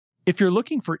If you're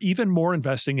looking for even more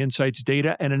investing insights,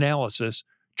 data, and analysis,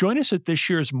 join us at this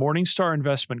year's Morningstar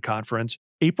Investment Conference,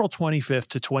 April 25th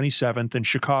to 27th in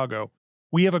Chicago.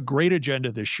 We have a great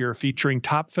agenda this year featuring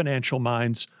top financial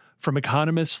minds, from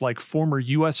economists like former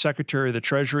U.S. Secretary of the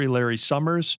Treasury Larry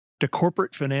Summers to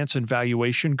corporate finance and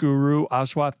valuation guru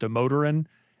Aswath Damodaran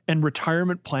and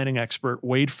retirement planning expert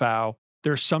Wade Pfau.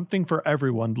 There's something for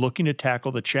everyone looking to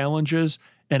tackle the challenges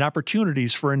and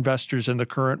opportunities for investors in the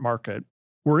current market.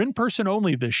 We're in person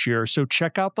only this year, so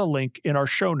check out the link in our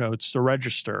show notes to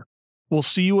register. We'll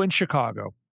see you in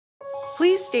Chicago.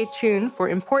 Please stay tuned for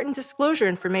important disclosure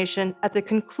information at the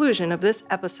conclusion of this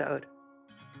episode.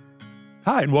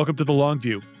 Hi, and welcome to The Long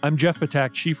View. I'm Jeff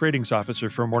Patak, Chief Ratings Officer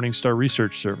for Morningstar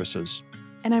Research Services.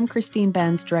 And I'm Christine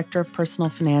Benz, Director of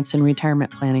Personal Finance and Retirement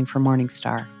Planning for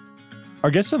Morningstar. Our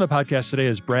guest on the podcast today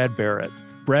is Brad Barrett.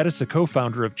 Brad is the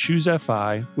co-founder of Choose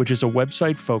FI, which is a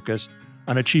website focused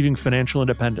on achieving financial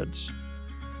independence.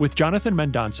 With Jonathan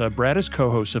Mendonca, Brad is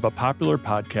co-host of a popular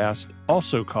podcast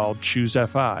also called Choose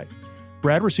FI.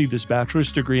 Brad received his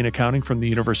bachelor's degree in accounting from the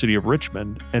University of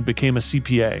Richmond and became a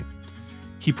CPA.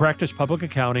 He practiced public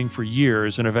accounting for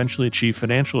years and eventually achieved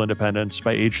financial independence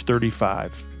by age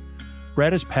 35.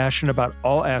 Brad is passionate about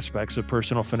all aspects of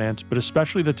personal finance, but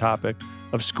especially the topic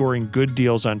of scoring good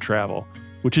deals on travel,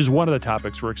 which is one of the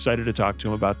topics we're excited to talk to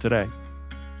him about today.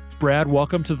 Brad,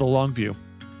 welcome to The Long View.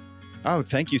 Oh,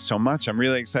 thank you so much. I'm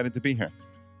really excited to be here.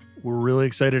 We're really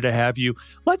excited to have you.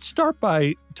 Let's start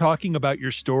by talking about your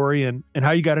story and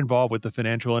how you got involved with the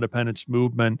financial independence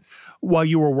movement. While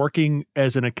you were working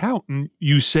as an accountant,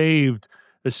 you saved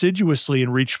assiduously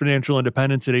and reached financial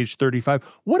independence at age 35.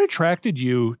 What attracted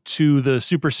you to the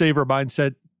super saver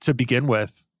mindset to begin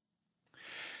with?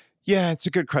 Yeah, it's a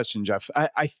good question, Jeff.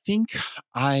 I think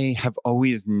I have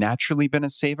always naturally been a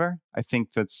saver. I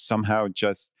think that's somehow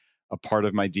just a part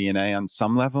of my DNA on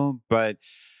some level. But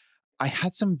I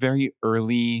had some very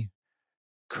early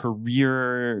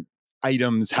career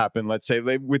items happen, let's say,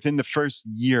 like within the first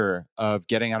year of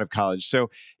getting out of college. So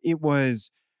it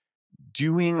was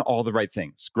doing all the right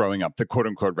things growing up, the quote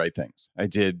unquote right things. I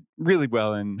did really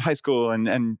well in high school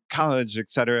and college, et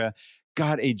cetera.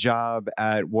 Got a job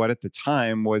at what at the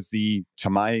time was to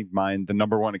my mind, the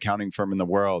number one accounting firm in the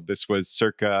world. This was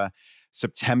circa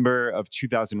September of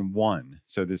 2001.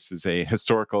 So this is a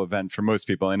historical event for most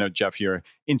people. I know, Jeff, you're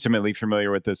intimately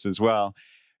familiar with this as well,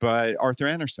 but Arthur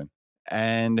Andersen.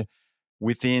 And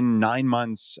within 9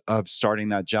 months of starting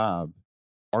that job,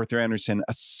 Arthur Andersen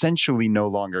essentially no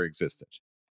longer existed.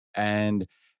 And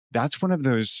that's one of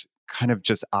those kind of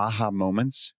just aha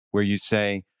moments where you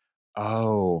say,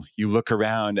 oh, you look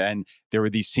around and there were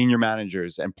these senior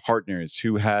managers and partners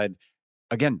who had,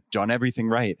 again, done everything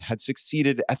right, had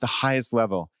succeeded at the highest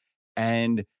level,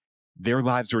 and their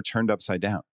lives were turned upside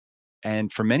down.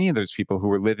 And for many of those people who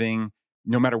were living,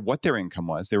 no matter what their income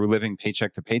was, they were living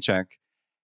paycheck to paycheck,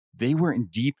 they were in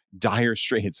deep, dire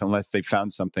straits unless they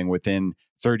found something within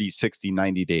 30, 60,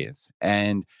 90 days.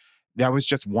 And that was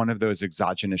just one of those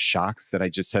exogenous shocks that I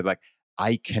just said, like,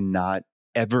 I cannot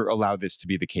ever allow this to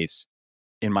be the case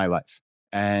in my life.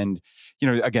 And,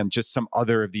 again, just some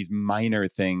other of these minor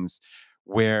things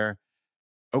where,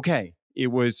 okay, it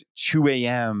was 2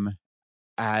 a.m.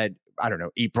 at, I don't know,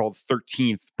 April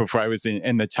 13th before I was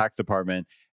in the tax department.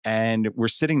 And we're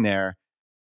sitting there,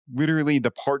 literally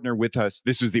the partner with us,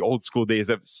 this was the old school days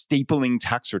of stapling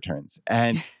tax returns.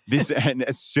 And and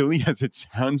as silly as it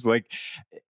sounds, like,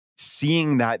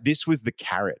 seeing that this was the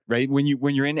carrot, right? When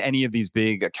you're in any of these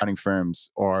big accounting firms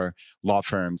or law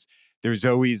firms, there's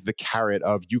always the carrot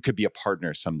of you could be a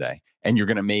partner someday and you're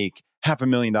going to make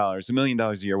 $500,000, $1 million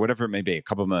a year, whatever it may be, a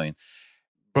couple million.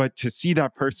 But to see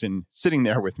that person sitting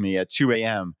there with me at 2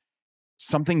 a.m.,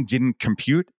 something didn't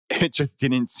compute. It just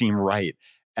didn't seem right.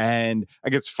 And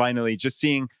I guess finally just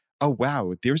seeing, oh,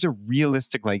 wow, there's a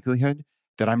realistic likelihood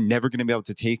that I'm never going to be able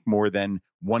to take more than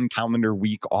 1 calendar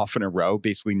week off in a row,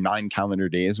 basically 9 calendar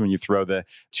days when you throw the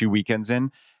 2 weekends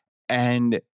in.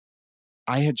 And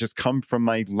I had just come from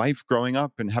my life growing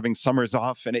up and having summers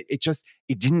off. And it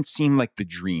didn't seem like the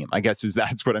dream, I guess,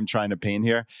 that's what I'm trying to paint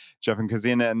here, Jeff and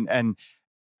Christine. And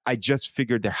I just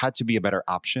figured there had to be a better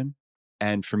option.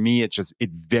 And for me, it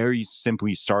very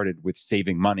simply started with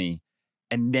saving money.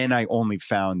 And then I only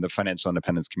found the financial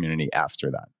independence community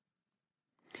after that.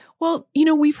 Well,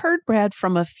 we've heard, Brad,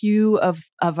 from a few of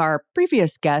our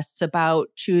previous guests about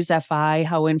Choose FI,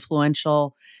 how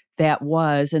influential that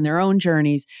was in their own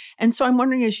journeys. And so I'm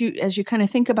wondering, as you kind of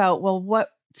think about, well, what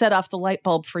set off the light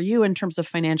bulb for you in terms of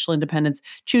financial independence?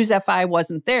 Choose FI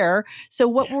wasn't there. So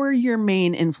what were your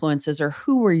main influences, or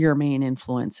who were your main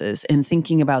influences in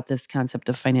thinking about this concept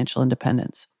of financial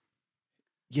independence?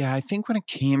 Yeah, I think when it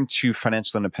came to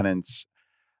financial independence,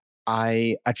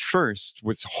 I at first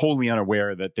was wholly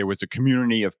unaware that there was a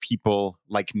community of people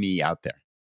like me out there.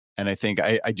 And I think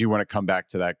I do want to come back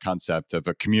to that concept of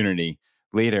a community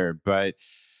later. But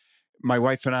my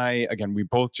wife and I, again, we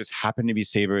both just happen to be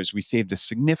savers. We saved a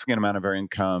significant amount of our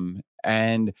income.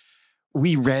 And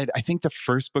we read, I think the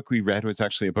first book we read was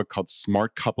actually a book called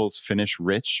Smart Couples Finish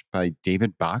Rich by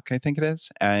David Bach, I think it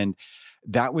is. And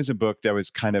that was a book that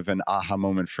was kind of an aha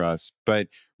moment for us. But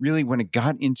really, when it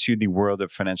got into the world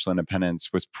of financial independence,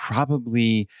 was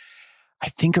probably, I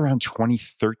think, around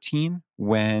 2013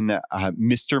 when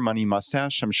Mr. Money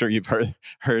Mustache. I'm sure you've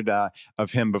heard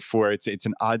of him before. It's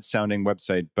an odd sounding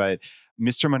website, but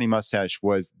Mr. Money Mustache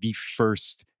was the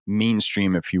first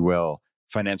mainstream, if you will,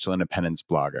 financial independence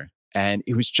blogger, and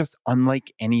it was just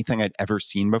unlike anything I'd ever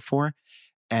seen before.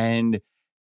 And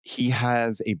he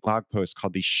has a blog post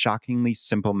called "The Shockingly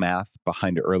Simple Math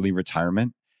Behind Early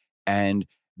Retirement," and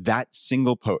that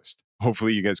single post,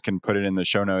 hopefully you guys can put it in the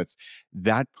show notes,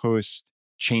 that post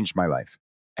changed my life.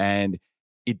 And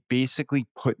it basically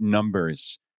put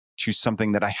numbers to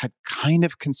something that I had kind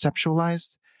of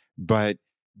conceptualized, but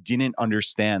didn't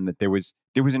understand that there was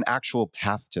an actual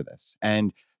path to this.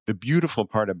 And the beautiful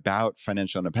part about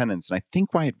financial independence, and I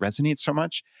think why it resonates so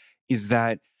much, is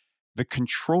that the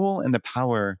control and the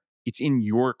power, it's in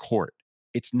your court.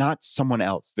 It's not someone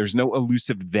else. There's no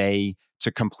elusive they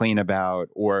to complain about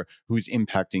or who's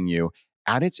impacting you.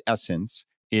 At its essence,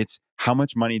 it's how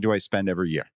much money do I spend every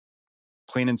year?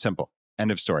 Plain and simple.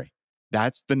 End of story.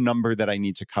 That's the number that I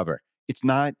need to cover. It's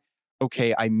not,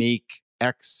 okay, I make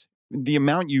X. The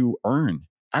amount you earn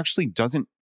actually doesn't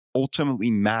ultimately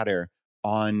matter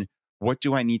on what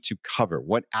do I need to cover?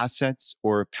 What assets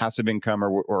or passive income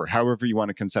or however you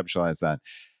want to conceptualize that?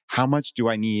 How much do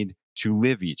I need to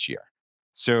live each year?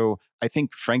 So I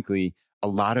think, frankly, a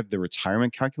lot of the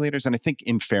retirement calculators, and I think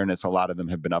in fairness, a lot of them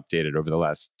have been updated over the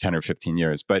last 10 or 15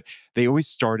 years, but they always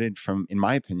started from, in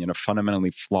my opinion, a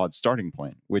fundamentally flawed starting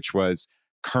point, which was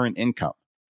current income.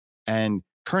 And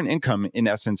current income, in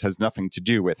essence, has nothing to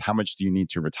do with how much do you need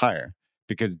to retire,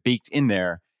 because baked in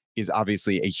there is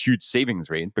obviously a huge savings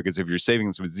rate, because if your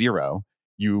savings was zero,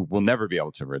 you will never be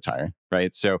able to retire,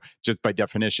 right? So just by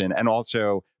definition, and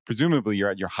also presumably you're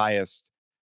at your highest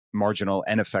marginal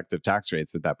and effective tax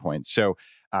rates at that point. So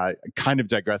kind of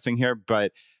digressing here,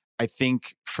 but I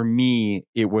think for me,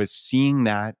 it was seeing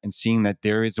that and seeing that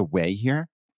there is a way here.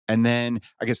 And then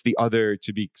I guess the other,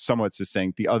 to be somewhat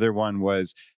succinct, the other one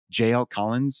was JL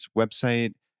Collins'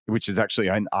 website, which is actually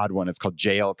an odd one. It's called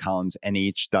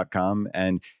jlcollinsnh.com.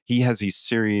 And he has a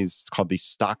series called the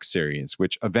Stock Series,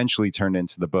 which eventually turned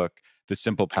into the book, The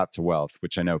Simple Path to Wealth,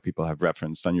 which I know people have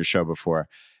referenced on your show before.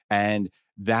 And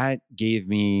that gave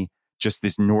me just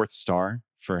this North Star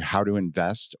for how to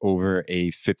invest over a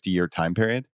 50-year time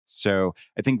period. So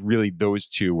I think really those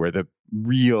two were the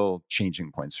real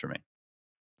changing points for me.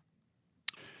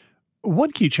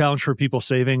 One key challenge for people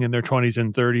saving in their 20s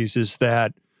and 30s is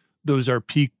that those are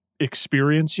peak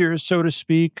experience years, so to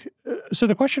speak. So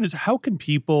the question is, how can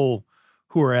people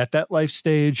who are at that life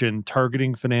stage and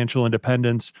targeting financial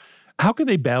independence, how can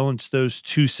they balance those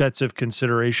two sets of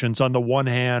considerations? On the one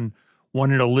hand,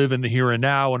 wanting to live in the here and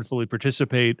now and fully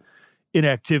participate in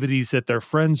activities that their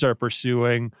friends are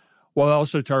pursuing, while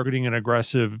also targeting an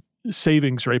aggressive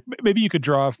savings rate. Maybe you could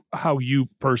draw how you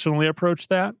personally approach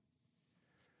that.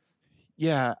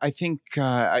 Yeah, I think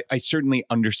I certainly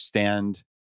understand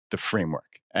the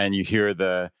framework, and you hear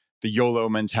the YOLO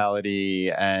mentality,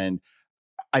 and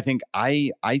I think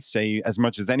I say as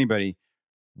much as anybody,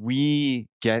 we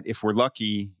get, if we're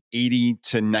lucky, 80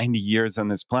 to 90 years on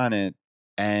this planet,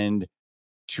 and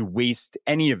to waste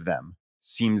any of them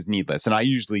seems needless. And I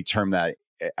usually term that,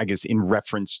 I guess, in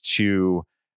reference to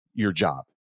your job.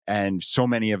 And so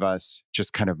many of us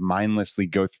just kind of mindlessly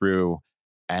go through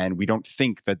and we don't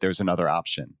think that there's another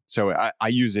option. So I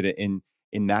use it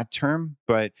in that term.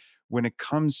 But when it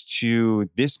comes to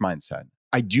this mindset,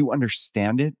 I do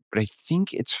understand it, but I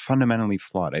think it's fundamentally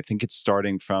flawed. I think it's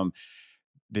starting from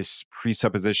this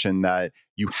presupposition that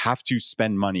you have to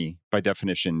spend money by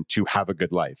definition to have a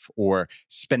good life, or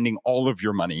spending all of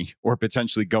your money or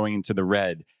potentially going into the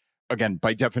red, again,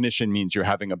 by definition means you're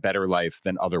having a better life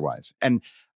than otherwise. And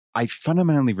I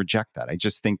fundamentally reject that. I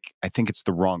think it's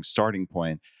the wrong starting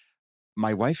point.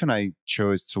 My wife and I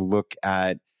chose to look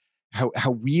at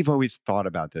how we've always thought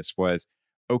about this was,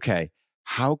 okay,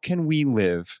 how can we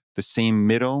live the same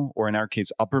middle, or in our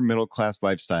case, upper middle class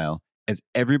lifestyle as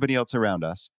everybody else around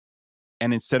us?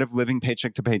 And instead of living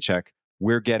paycheck to paycheck,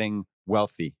 we're getting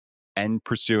wealthy and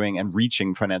pursuing and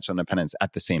reaching financial independence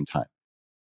at the same time.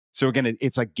 So again,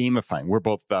 it's like gamifying. We're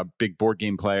both big board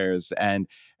game players, and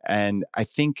I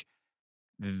think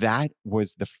that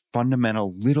was the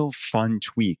fundamental little fun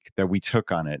tweak that we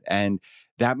took on it. And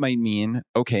that might mean,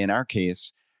 okay, in our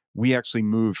case, we actually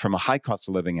moved from a high cost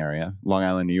of living area, Long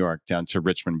Island, New York, down to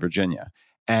Richmond, Virginia.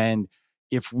 And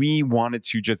if we wanted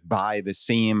to just buy the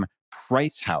same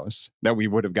price house that we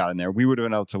would have gotten there, we would have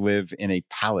been able to live in a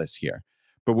palace here.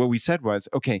 But what we said was,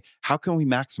 okay, how can we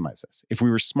maximize this? If we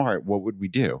were smart, what would we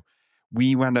do?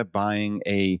 We wound up buying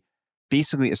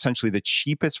basically essentially the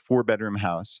cheapest 4-bedroom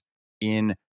house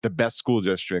in the best school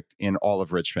district in all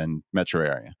of Richmond metro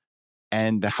area.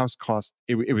 And the house cost,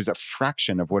 it was a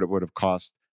fraction of what it would have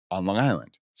cost on Long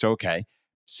Island. So, okay,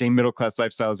 same middle class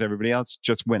lifestyle as everybody else,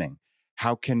 just winning.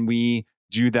 How can we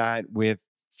do that with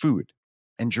food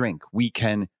and drink? We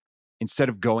can, instead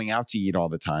of going out to eat all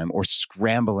the time or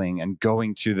scrambling and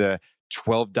going to the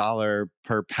 $12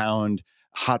 per pound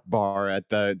hot bar at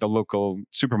the local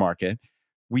supermarket,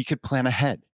 we could plan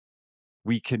ahead.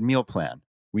 We could meal plan.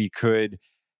 We could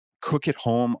cook at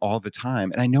home all the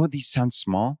time. And I know these sound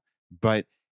small, but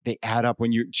they add up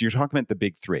when you're talking about the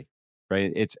big three,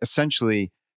 right? It's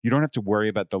essentially, you don't have to worry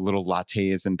about the little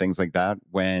lattes and things like that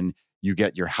when you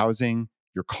get your housing,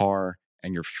 your car,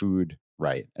 and your food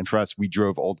right. And for us, we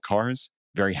drove old cars,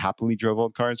 very happily drove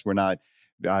old cars. We're not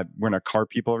car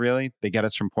people really. They get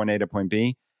us from point A to point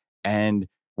B. And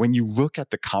when you look at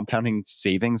the compounding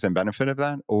savings and benefit of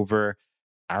that over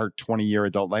our 20-year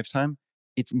adult lifetime,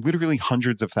 it's literally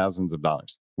hundreds of thousands of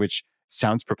dollars, which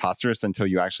sounds preposterous until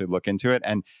you actually look into it.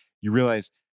 And you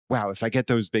realize, wow, if I get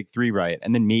those big three right,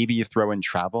 and then maybe you throw in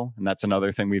travel, and that's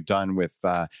another thing we've done with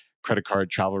credit card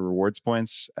travel rewards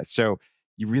points. So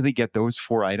you really get those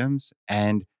 4 items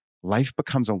and life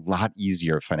becomes a lot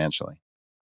easier financially.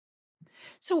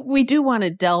 So we do want to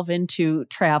delve into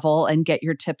travel and get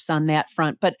your tips on that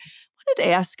front, but I wanted to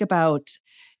ask about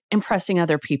impressing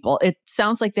other people. It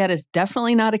sounds like that is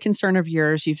definitely not a concern of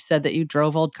yours. You've said that you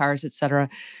drove old cars, et cetera.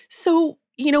 So,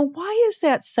 why is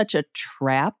that such a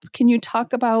trap? Can you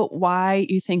talk about why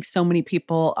you think so many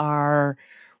people are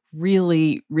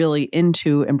really, really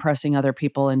into impressing other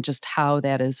people and just how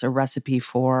that is a recipe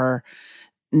for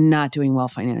not doing well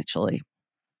financially?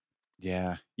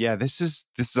 Yeah. This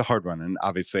is a hard one, and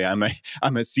obviously I'm a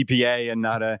CPA and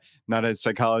not a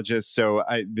psychologist, so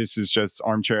this is just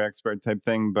armchair expert type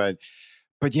thing. But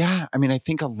yeah, I mean, I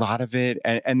think a lot of it,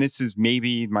 and this is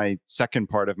maybe my second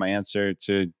part of my answer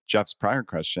to Jeff's prior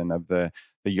question of the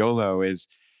YOLO is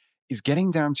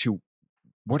getting down to,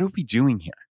 what are we doing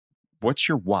here? What's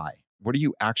your why? What are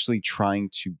you actually trying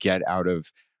to get out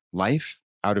of life,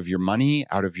 out of your money,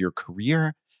 out of your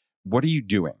career? What are you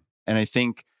doing? And I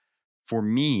think for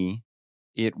me,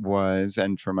 it was,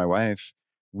 and for my wife,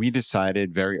 we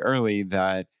decided very early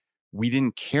that we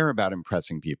didn't care about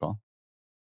impressing people.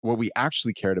 What we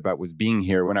actually cared about was being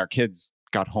here when our kids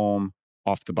got home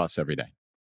off the bus every day.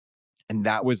 And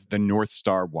that was the North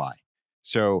Star why.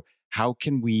 So how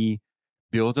can we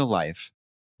build a life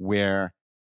where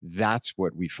that's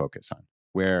what we focus on,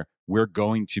 where we're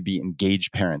going to be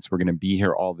engaged parents, we're going to be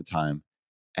here all the time.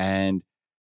 And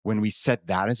when we set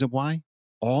that as a why,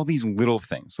 all these little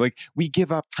things, like we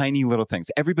give up tiny little things.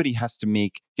 Everybody has to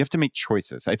you have to make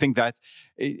choices. I think that's,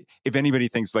 if anybody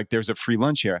thinks like there's a free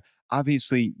lunch here,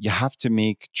 obviously you have to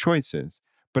make choices.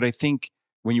 But I think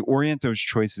when you orient those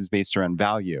choices based around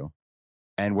value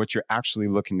and what you're actually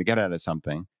looking to get out of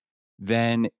something,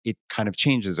 then it kind of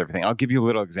changes everything. I'll give you a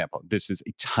little example. This is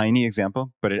a tiny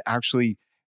example, but it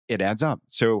adds up.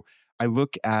 So I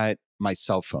look at my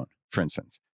cell phone, for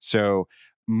instance. So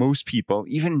most people,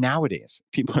 even nowadays,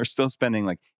 people are still spending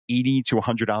like $80 to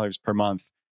 $100 per month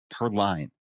per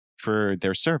line for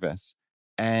their service.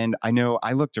 And I know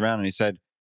I looked around and I said,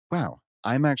 wow,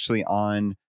 I'm actually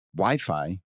on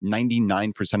Wi-Fi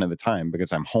 99% of the time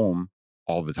because I'm home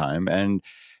all the time. And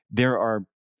there are,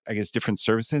 I guess, different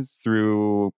services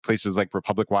through places like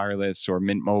Republic Wireless or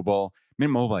Mint Mobile.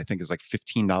 Mint Mobile, I think, is like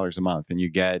 $15 a month, and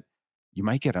you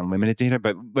might get unlimited data,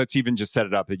 but let's even just set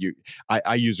it up that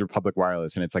I use Republic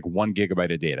Wireless and it's like 1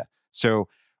 gigabyte of data. So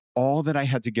all that I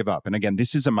had to give up, and again,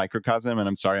 this is a microcosm, and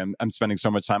I'm sorry I'm spending so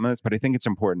much time on this, but I think it's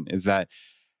important, is that,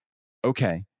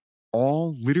 okay,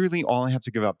 literally all I have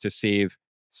to give up to save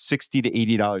 $60 to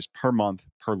 $80 per month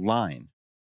per line,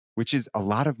 which is a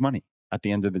lot of money at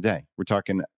the end of the day. We're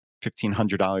talking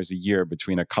 $1,500 a year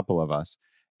between a couple of us,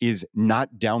 is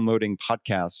not downloading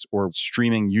podcasts or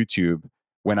streaming YouTube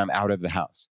when I'm out of the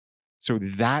house. So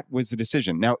that was the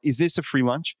decision. Now, is this a free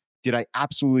lunch? Did I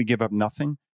absolutely give up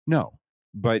nothing? No.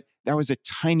 But that was a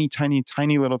tiny, tiny,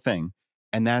 tiny little thing.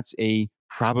 And that's a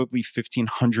probably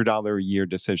 $1,500 a year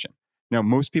decision. Now,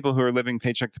 most people who are living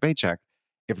paycheck to paycheck,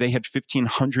 if they had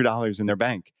 $1,500 in their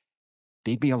bank,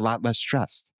 they'd be a lot less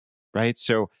stressed, right?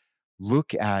 So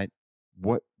look at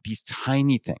what these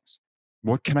tiny things,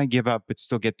 what can I give up but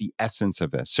still get the essence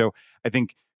of this? So I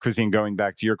think, Christine, going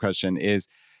back to your question is,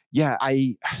 yeah,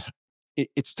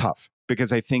 it's tough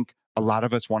because I think a lot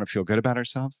of us want to feel good about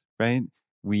ourselves, right?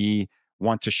 We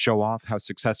want to show off how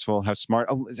successful, how smart,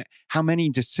 how many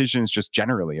decisions just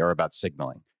generally are about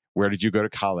signaling. Where did you go to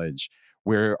college?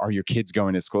 Where are your kids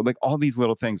going to school? Like all these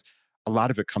little things. A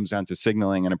lot of it comes down to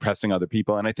signaling and impressing other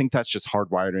people. And I think that's just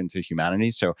hardwired into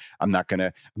humanity. So I'm not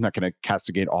gonna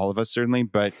castigate all of us, certainly.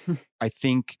 But I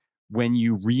think when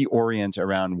you reorient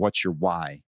around what's your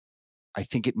why, I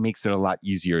think it makes it a lot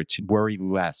easier to worry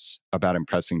less about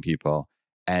impressing people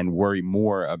and worry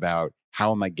more about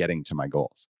how am I getting to my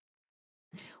goals.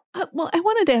 Well, I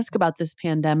wanted to ask about this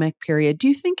pandemic period. Do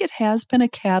you think it has been a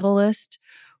catalyst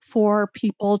for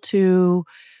people to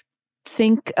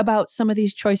think about some of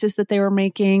these choices that they were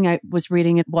making? I was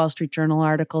reading a Wall Street Journal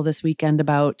article this weekend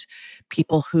about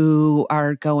people who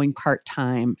are going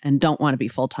part-time and don't want to be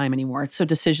full-time anymore. So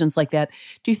decisions like that.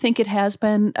 Do you think it has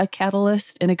been a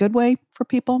catalyst in a good way for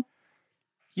people?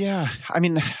 Yeah, I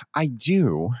mean, I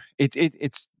do.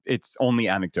 It's only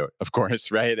anecdote, of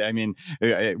course, right? I mean,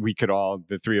 we could all,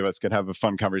 the three of us could have a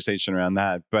fun conversation around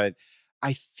that. But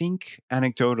I think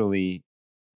anecdotally,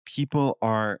 people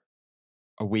are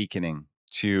awakening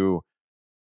to,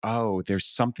 oh, there's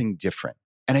something different.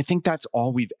 And I think that's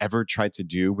all we've ever tried to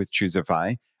do with Choose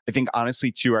FI. I think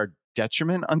honestly to our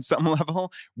detriment on some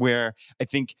level, where I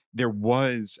think there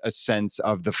was a sense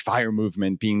of the FIRE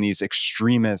movement being these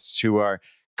extremists who are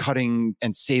cutting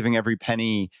and saving every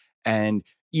penny and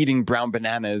eating brown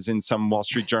bananas in some Wall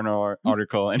Street Journal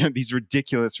article and these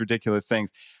ridiculous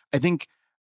things. I think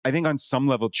on some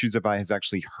level, Choose FI has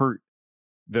actually hurt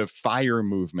the FIRE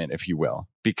movement, if you will,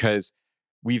 because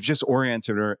we've just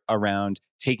oriented around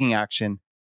taking action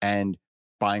and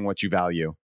buying what you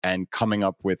value and coming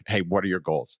up with, hey, what are your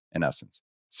goals in essence?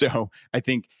 So I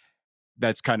think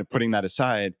that's kind of putting that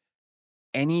aside.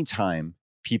 Anytime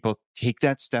people take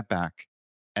that step back,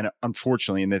 and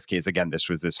unfortunately in this case, again, this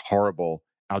was this horrible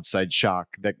outside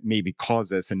shock that maybe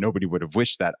caused this, and nobody would have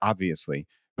wished that, obviously.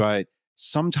 But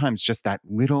sometimes just that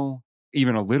little,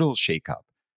 even a little shakeup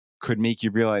could make you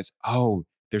realize, oh,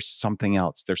 there's something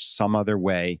else. There's some other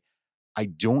way. I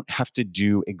don't have to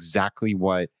do exactly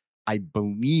what I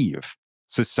believe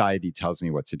society tells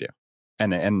me what to do.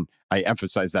 And I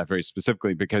emphasize that very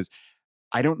specifically because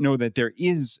I don't know that there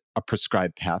is a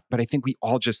prescribed path, but I think we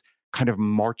all just kind of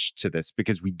march to this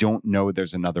because we don't know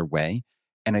there's another way.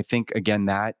 And I think, again,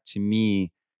 that to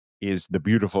me is the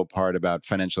beautiful part about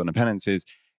financial independence is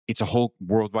it's a whole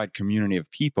worldwide community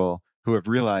of people who have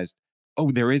realized, oh,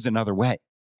 there is another way.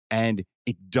 And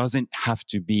it doesn't have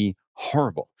to be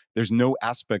horrible. There's no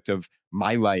aspect of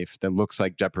my life that looks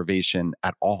like deprivation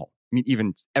at all. I mean,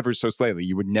 even ever so slightly,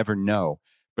 you would never know.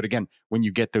 But again, when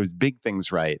you get those big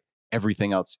things right,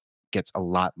 everything else gets a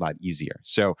lot easier.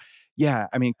 So yeah,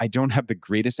 I mean, I don't have the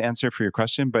greatest answer for your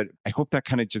question, but I hope that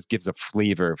kind of just gives a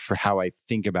flavor for how I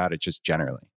think about it just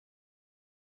generally.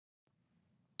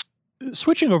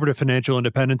 Switching over to financial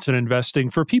independence and investing,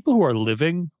 for people who are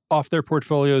living off their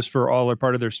portfolios for all or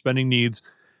part of their spending needs,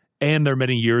 and they're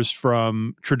many years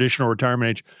from traditional retirement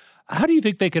age, how do you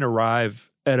think they can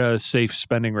arrive at a safe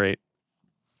spending rate?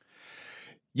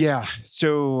 Yeah,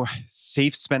 so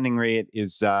safe spending rate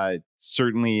is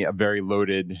certainly a very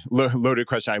loaded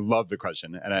question. I love the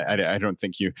question, and I don't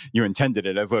think you intended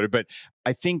it as loaded, but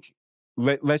I think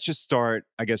let's just start,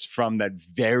 I guess, from that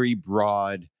very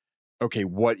broad. Okay,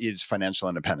 what is financial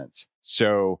independence?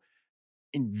 So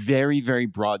in very, very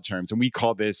broad terms, and we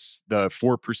call this the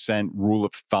 4% rule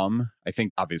of thumb. I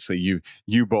think obviously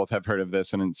you both have heard of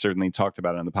this and certainly talked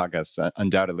about it on the podcast,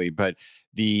 undoubtedly, but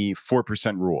the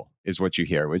 4% rule is what you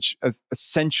hear, which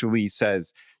essentially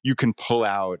says you can pull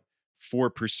out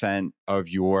 4% of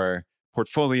your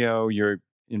portfolio, your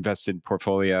invested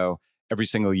portfolio every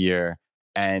single year,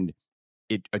 and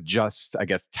it adjusts, I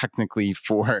guess, technically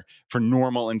for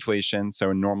normal inflation,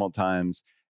 so in normal times.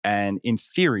 And in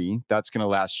theory, that's going to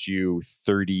last you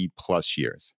 30 plus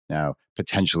years. Now,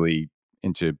 potentially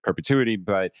into perpetuity,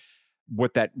 but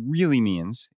what that really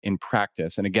means in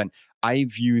practice, and again, I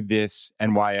view this,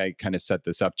 and why I kind of set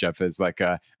this up, Jeff, as like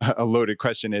a loaded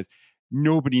question is,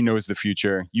 nobody knows the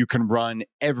future. You can run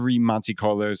every Monte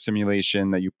Carlo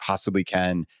simulation that you possibly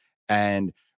can.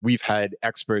 And we've had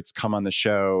experts come on the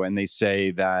show and they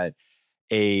say that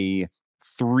a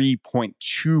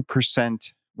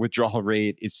 3.2% withdrawal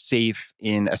rate is safe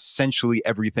in essentially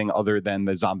everything other than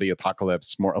the zombie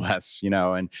apocalypse, more or less,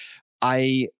 and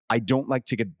I don't like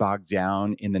to get bogged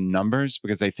down in the numbers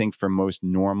because I think for most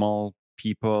normal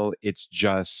people, it's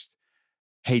just,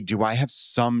 hey, do I have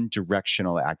some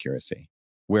directional accuracy?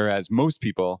 Whereas most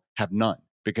people have none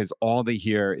because all they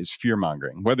hear is fear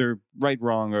mongering, whether right,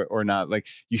 wrong, or not. Like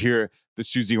you hear the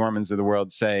Susie Ormans of the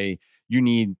world say, you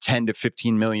need $10 to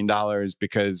 $15 million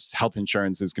because health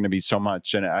insurance is going to be so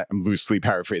much. And I'm loosely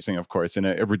paraphrasing, of course, in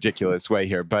a ridiculous way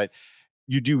here, but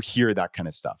you do hear that kind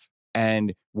of stuff.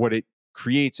 And what it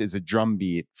creates is a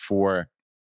drumbeat for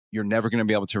you're never going to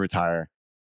be able to retire.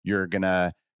 You're going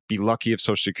to be lucky if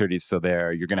Social Security is still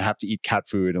there. You're going to have to eat cat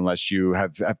food unless you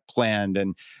have planned.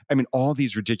 And I mean, all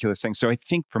these ridiculous things. So I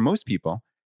think for most people,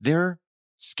 they're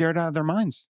scared out of their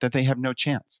minds that they have no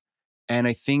chance. And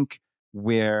I think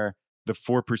where the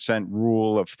 4%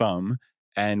 rule of thumb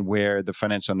and where the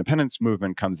financial independence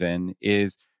movement comes in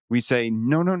is we say,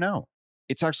 no, no, no.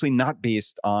 It's actually not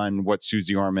based on what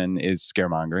Susie Orman is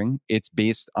scaremongering. It's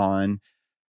based on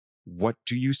what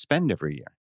do you spend every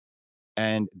year?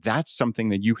 And that's something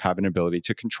that you have an ability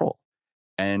to control.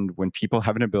 And when people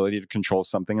have an ability to control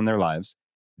something in their lives,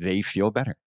 they feel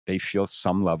better. They feel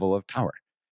some level of power.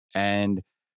 And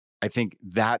I think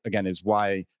that, again, is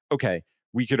why, okay,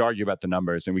 we could argue about the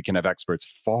numbers and we can have experts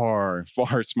far,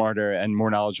 far smarter and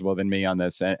more knowledgeable than me on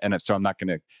this. And so I'm not going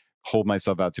to hold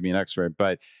myself out to be an expert.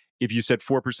 But if you said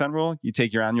 4% rule, you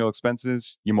take your annual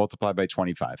expenses, you multiply by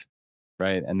 25,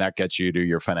 right? And that gets you to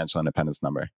your financial independence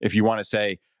number. If you want to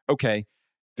say, okay,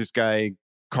 this guy,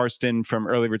 Karsten from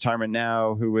Early Retirement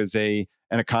Now, who was an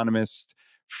economist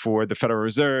for the Federal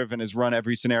Reserve and has run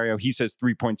every scenario, he says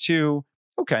 3.2.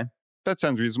 Okay, that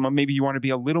sounds reasonable. Maybe you want to be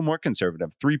a little more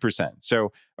conservative, 3%.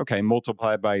 So, okay,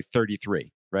 multiply by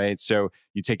 33, right? So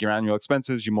you take your annual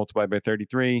expenses, you multiply by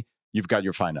 33, you've got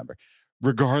your fine number.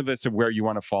 Regardless of where you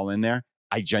want to fall in there,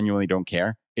 I genuinely don't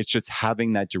care. It's just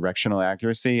having that directional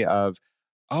accuracy of,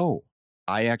 oh,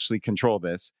 I actually control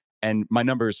this. And my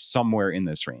number is somewhere in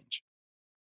this range.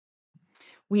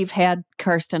 We've had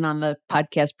Karsten on the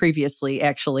podcast previously,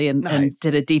 actually, and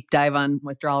did a deep dive on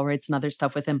withdrawal rates and other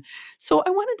stuff with him. So I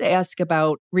wanted to ask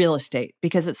about real estate,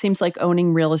 because it seems like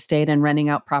owning real estate and renting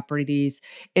out properties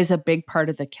is a big part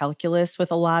of the calculus with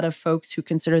a lot of folks who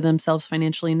consider themselves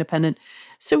financially independent.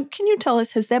 So can you tell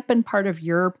us, has that been part of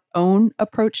your own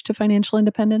approach to financial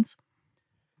independence?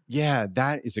 Yeah,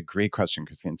 that is a great question,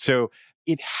 Christine. So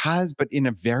it has, but in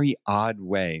a very odd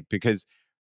way, because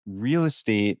real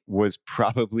estate was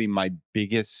probably my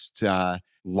biggest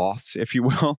loss, if you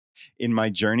will, in my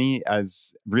journey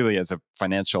as a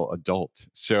financial adult.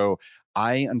 So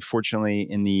I, unfortunately,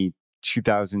 in the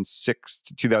 2006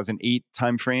 to 2008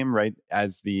 timeframe, right,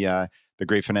 as the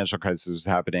great financial crisis was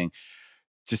happening,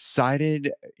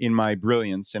 decided in my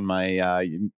brilliance in my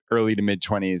early to mid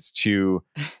 20s to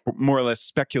more or less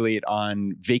speculate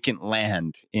on vacant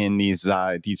land in these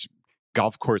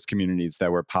golf course communities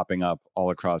that were popping up all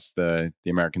across the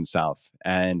American South.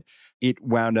 And it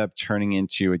wound up turning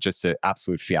into just an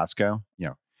absolute fiasco,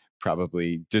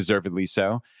 probably deservedly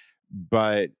so.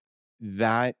 But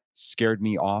that scared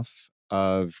me off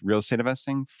of real estate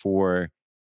investing for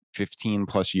 15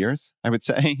 plus years, I would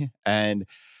say. And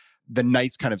the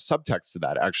nice kind of subtext to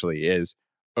that actually is,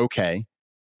 okay,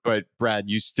 but Brad,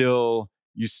 you still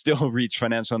reach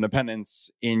financial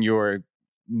independence in your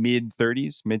mid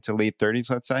to late 30s,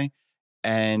 let's say.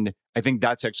 And I think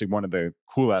that's actually one of the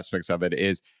cool aspects of it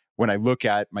is when I look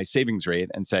at my savings rate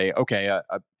and say, okay,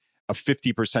 a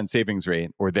 50% savings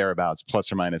rate or thereabouts,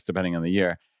 plus or minus, depending on the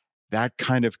year, that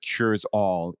kind of cures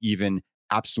all, even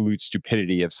absolute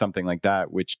stupidity of something like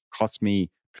that, which cost me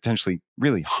potentially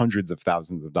really hundreds of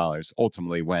thousands of dollars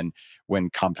ultimately when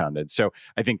compounded. So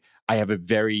I think I have a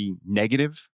very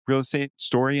negative real estate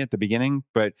story at the beginning,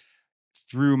 but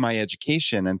through my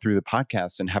education and through the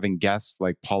podcast and having guests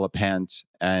like Paula Pant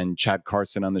and Chad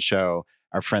Carson on the show,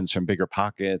 our friends from Bigger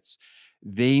Pockets,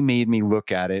 they made me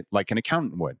look at it like an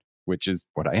accountant would, which is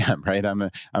what I am, right? I'm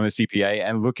a CPA,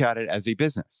 and look at it as a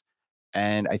business.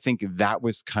 And I think that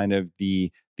was kind of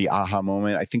the aha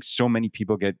moment. I think so many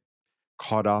people get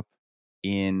caught up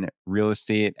in real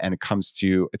estate and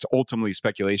it's ultimately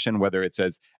speculation, whether it's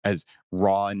as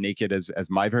raw and naked as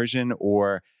my version,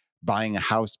 or buying a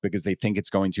house because they think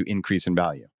it's going to increase in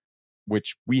value,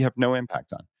 which we have no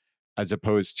impact on, as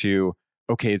opposed to,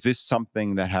 okay, is this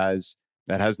something that has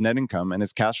net income and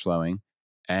is cash flowing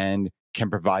and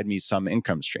can provide me some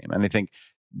income stream? And I think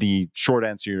the short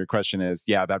answer to your question is,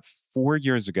 yeah, about 4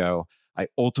 years ago, I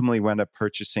ultimately wound up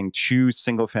purchasing 2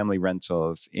 single family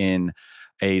rentals in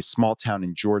a small town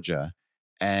in Georgia.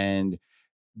 And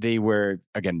they were,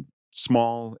 again,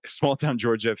 small town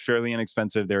Georgia, fairly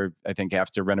inexpensive. They're, I think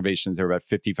after renovations, they're about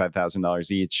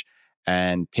 $55,000 each.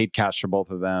 and paid cash for both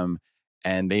of them.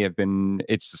 And they have been,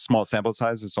 it's a small sample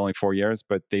size, it's only 4 years,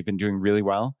 but they've been doing really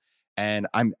well. And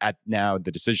I'm at now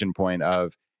the decision point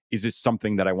of, is this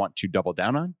something that I want to double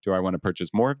down on? Do I want to purchase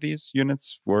more of these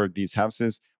units or these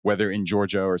houses, whether in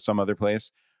Georgia or some other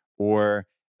place? Or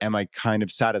am I kind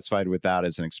of satisfied with that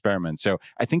as an experiment? So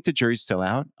I think the jury's still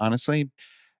out, honestly,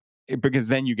 because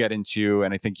then you get into,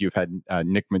 and I think you've had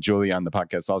Nick Majuli on the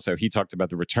podcast also, he talked about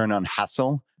the return on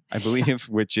hassle, I believe,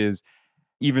 which is,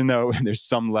 even though there's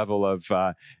some level of,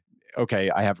 okay,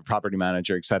 I have a property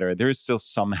manager, et cetera, there is still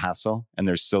some hassle and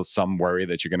there's still some worry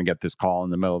that you're going to get this call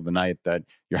in the middle of the night that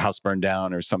your house burned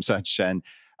down or some such. And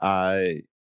I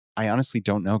honestly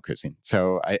don't know, Christine.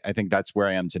 So I think that's where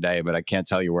I am today, but I can't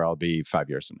tell you where I'll be 5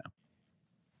 years from now.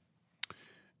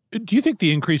 Do you think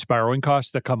the increased borrowing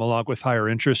costs that come along with higher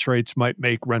interest rates might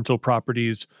make rental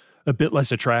properties a bit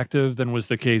less attractive than was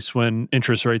the case when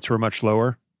interest rates were much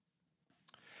lower?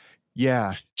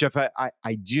 Yeah, Jeff,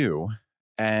 I do.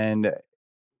 And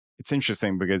it's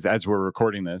interesting because as we're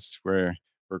recording this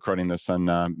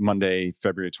on Monday,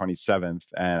 February 27th.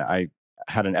 And I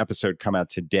had an episode come out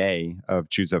today of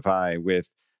Choose FI with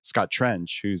Scott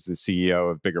Trench, who's the CEO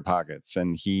of Bigger Pockets.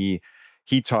 And he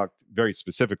talked very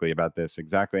specifically about this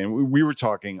exactly. And we were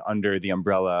talking under the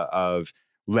umbrella of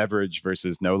leverage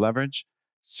versus no leverage.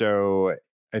 So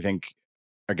I think,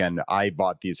 again, I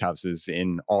bought these houses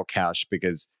in all cash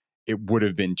because it would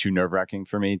have been too nerve-wracking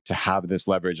for me to have this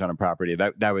leverage on a property.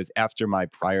 That was after my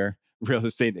prior real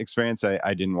estate experience.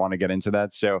 I didn't want to get into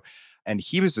that. So, and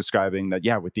he was describing that,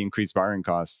 yeah, with the increased borrowing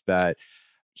costs, that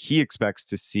he expects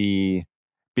to see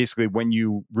basically when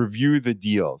you review the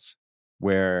deals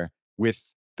where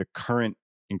with the current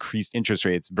increased interest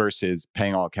rates versus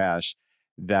paying all cash,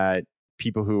 that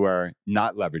people who are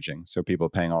not leveraging, so people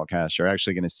paying all cash, are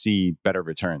actually going to see better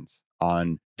returns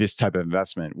on this type of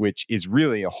investment, which is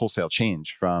really a wholesale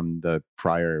change from the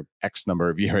prior X number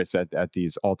of years at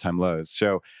these all-time lows.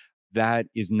 So that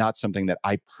is not something that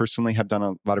I personally have done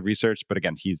a lot of research, but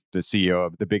again, he's the CEO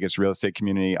of the biggest real estate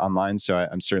community online. So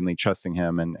I'm certainly trusting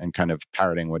him and kind of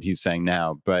parroting what he's saying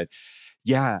now. But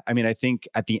yeah, I mean, I think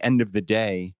at the end of the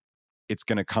day, it's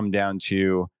going to come down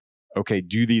to, okay,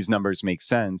 do these numbers make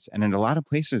sense? And in a lot of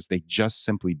places, they just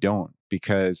simply don't,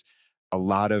 because a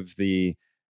lot of they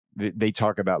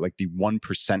talk about like the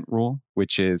 1% rule,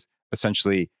 which is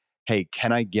essentially, hey,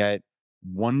 can I get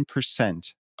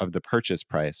 1% of the purchase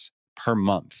price per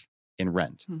month in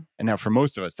rent? And now for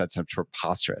most of us, that's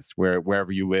preposterous,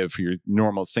 wherever you live for your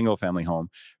normal single family home.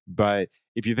 But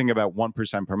if you think about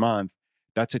 1% per month,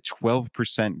 that's a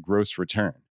 12% gross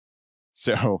return.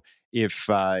 So if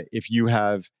you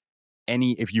have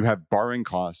borrowing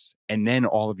costs and then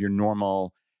all of your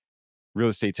normal real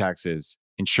estate taxes,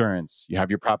 insurance, you have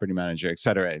your property manager, et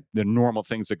cetera, the normal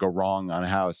things that go wrong on a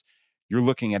house, you're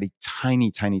looking at a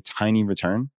tiny, tiny, tiny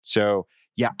return. So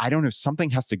yeah, I don't know, something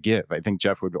has to give. I think,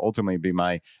 Jeff, would ultimately be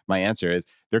my answer is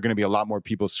there are going to be a lot more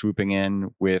people swooping in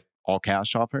with all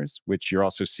cash offers, which you're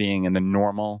also seeing in the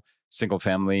normal single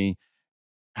family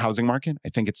housing market. I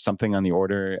think it's something on the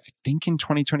order, I think in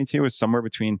 2022 is somewhere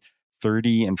between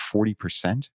 30 and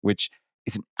 40%, which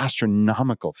is an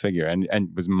astronomical figure and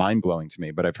was mind-blowing to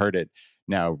me, but I've heard it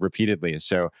now repeatedly.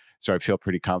 So I feel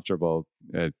pretty comfortable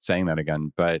saying that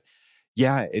again. But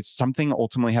yeah, it's something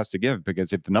ultimately has to give,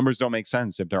 because if the numbers don't make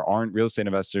sense, if there aren't real estate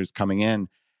investors coming in,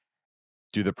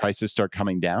 do the prices start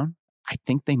coming down? I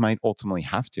think they might ultimately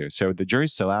have to. So the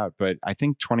jury's still out, but I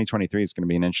think 2023 is going to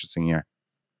be an interesting year.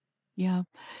 Yeah.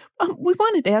 We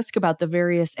wanted to ask about the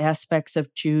various aspects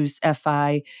of Choose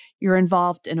FI. You're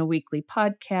involved in a weekly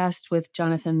podcast with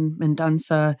Jonathan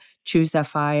Mendonca, Choose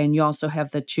FI, and you also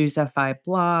have the Choose FI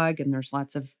blog, and there's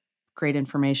lots of great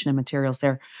information and materials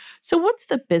there. So what's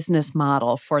the business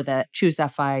model for the Choose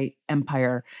FI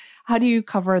empire? How do you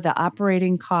cover the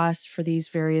operating costs for these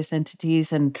various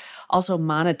entities and also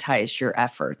monetize your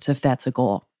efforts if that's a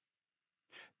goal?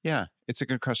 Yeah, it's a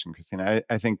good question, Christine.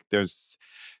 I think there's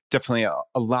definitely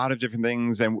a lot of different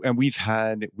things, and we've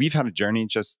had a journey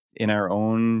just in our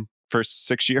own first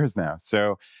 6 years now.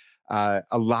 So a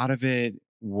lot of it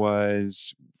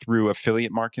was through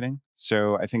affiliate marketing.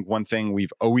 So I think one thing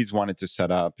we've always wanted to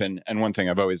set up, and one thing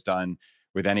I've always done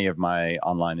with any of my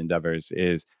online endeavors,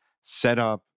 is set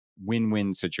up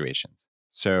win-win situations.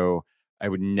 So I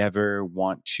would never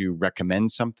want to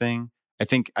recommend something. I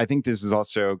think this is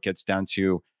also gets down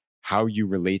to how you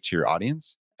relate to your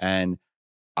audience. And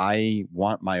I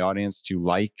want my audience to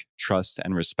like, trust,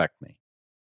 and respect me.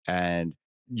 And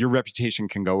your reputation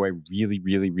can go away really,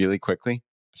 really, really quickly,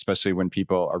 especially when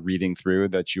people are reading through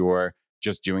that you're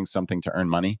just doing something to earn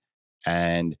money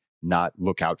and not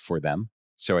look out for them.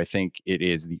 So I think it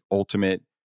is the ultimate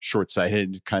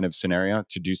short-sighted kind of scenario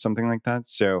to do something like that.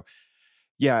 So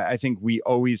yeah, I think we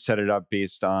always set it up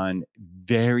based on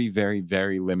very, very,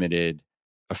 very limited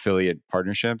affiliate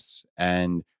partnerships.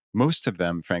 And most of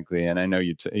them, frankly, and I know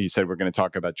you said we're going to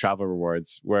talk about travel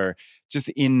rewards, were just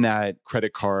in that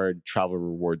credit card travel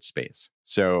reward space.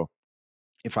 So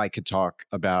if I could talk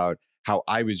about how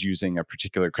I was using a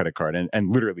particular credit card, and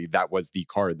literally that was the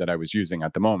card that I was using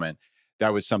at the moment,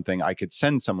 that was something I could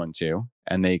send someone to,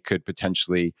 and they could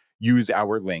potentially use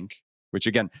our link, which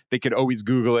again, they could always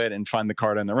Google it and find the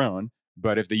card on their own.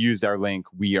 But if they used our link,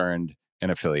 we earned an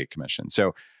affiliate commission.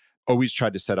 So always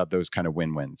tried to set up those kind of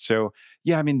win-wins. So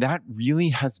yeah, I mean, that really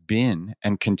has been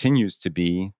and continues to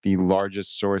be the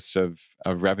largest source of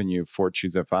revenue for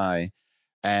ChooseFI.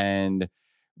 And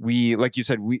we, like you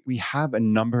said, we have a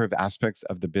number of aspects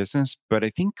of the business, but I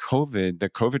think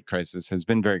the COVID crisis has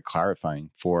been very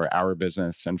clarifying for our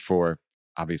business and for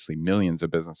obviously millions of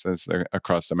businesses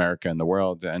across America and the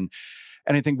world. And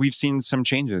I think we've seen some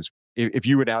changes. If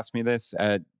you would ask me this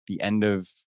at the end of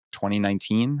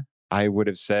 2019, I would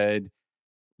have said,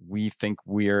 we think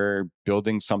we're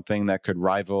building something that could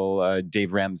rival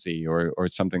Dave Ramsey or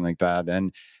something like that.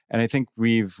 And I think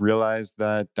we've realized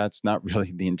that that's not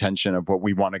really the intention of what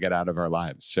we want to get out of our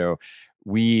lives. So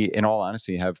we, in all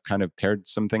honesty, have kind of pared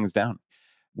some things down.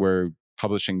 We're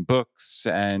publishing books,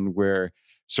 and we're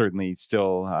certainly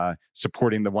still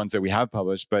supporting the ones that we have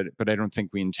published, but I don't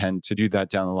think we intend to do that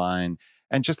down the line.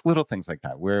 And just little things like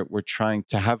that. We're trying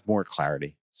to have more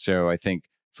clarity. So I think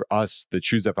for us, the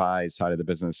ChooseFI side of the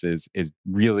business is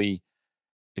really,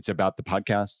 it's about the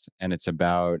podcast, and it's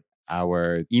about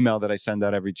our email that I send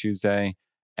out every Tuesday,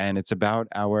 and it's about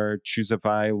our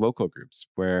ChooseFI local groups,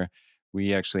 where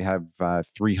we actually have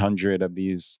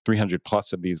 300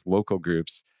 plus of these local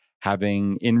groups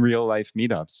having in real life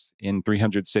meetups in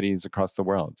 300 cities across the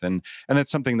world. And that's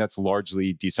something that's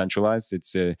largely decentralized.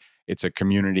 It's a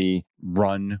community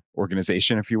run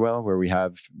organization, if you will, where we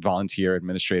have volunteer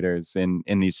administrators in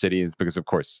these cities, because of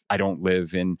course I don't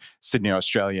live in Sydney,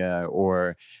 Australia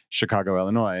or Chicago,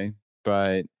 Illinois,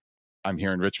 but I'm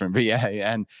here in Richmond, VA.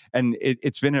 And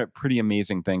it's been a pretty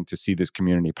amazing thing to see this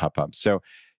community pop up. So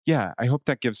yeah, I hope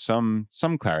that gives some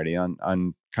clarity on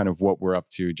kind of what we're up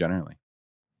to generally.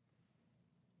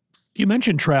 You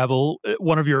mentioned travel.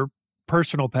 One of your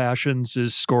personal passions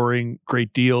is scoring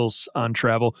great deals on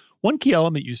travel. One key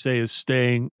element you say is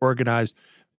staying organized.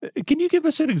 Can you give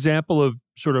us an example of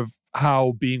sort of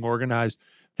how being organized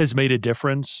has made a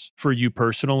difference for you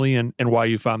personally, and why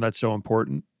you found that so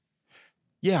important?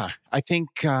 Yeah, I think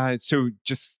so.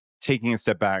 Just taking a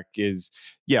step back is,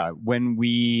 when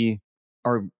we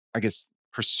are, I guess,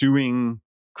 pursuing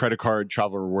credit card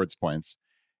travel rewards points,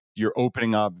 you're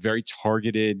opening up very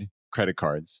targeted credit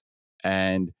cards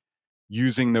and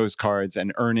using those cards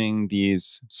and earning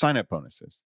these sign-up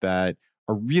bonuses that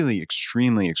are really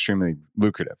extremely, extremely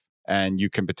lucrative. And you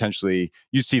can potentially,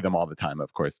 you see them all the time,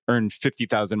 of course, earn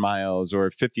 50,000 miles or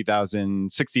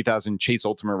 50,000, 60,000 Chase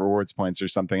Ultimate Rewards points or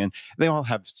something. And they all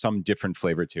have some different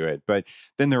flavor to it. But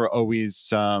then there are always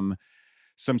some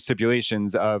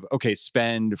stipulations of, okay,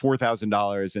 spend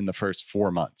 $4,000 in the first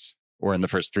 4 months, or in the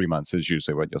first 3 months is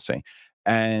usually what you'll say.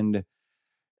 And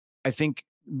I think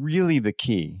really the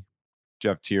key,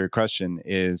 Jeff, to your question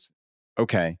is,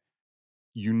 okay,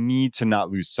 you need to not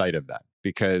lose sight of that,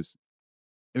 because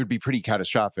it would be pretty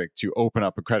catastrophic to open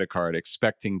up a credit card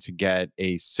expecting to get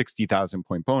a 60,000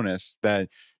 point bonus that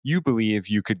you believe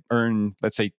you could earn,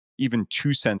 let's say, even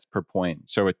 2 cents per point.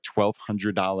 So a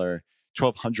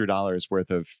 $1,200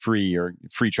 worth of free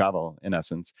travel in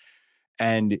essence.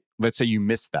 And let's say you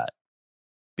missed that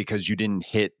because you didn't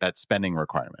hit that spending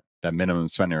requirement, that minimum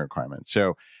spending requirement.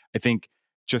 So I think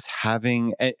just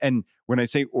having, and when I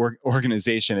say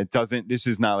organization, this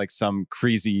is not like some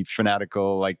crazy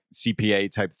fanatical like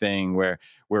CPA type thing where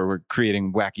we're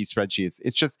creating wacky spreadsheets.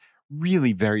 It's just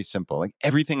really very simple. Like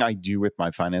everything I do with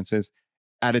my finances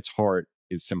at its heart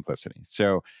is simplicity.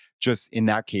 So just in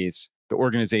that case, the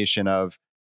organization of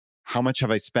how much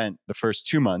have I spent the first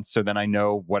 2 months, so then I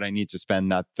know what I need to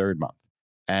spend that third month.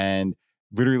 And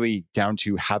literally down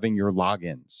to having your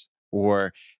logins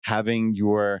or having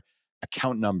your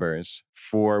account numbers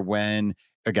for when,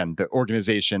 again, the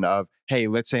organization of, hey,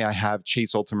 let's say I have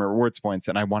Chase Ultimate Rewards points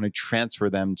and I want to transfer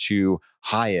them to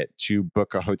Hyatt to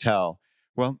book a hotel.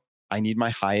 Well, I need my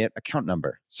Hyatt account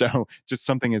number. So just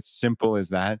something as simple as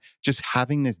that, just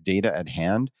having this data at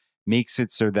hand makes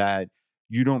it so that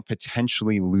you don't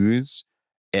potentially lose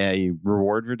a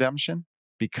reward redemption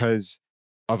because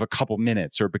of a couple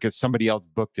minutes or because somebody else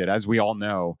booked it. As we all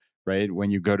know, right? When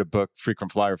you go to book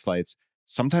frequent flyer flights,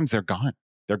 sometimes they're gone.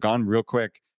 they're gone real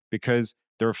quick because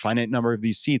there are a finite number of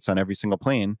these seats on every single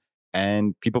plane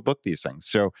and people book these things.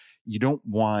 So you don't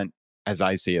want, as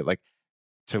I see it, like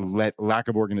to let lack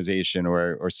of organization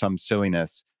or some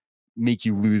silliness make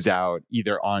you lose out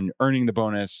either on earning the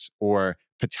bonus or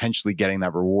potentially getting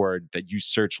that reward that you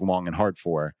search long and hard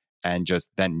for and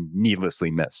just then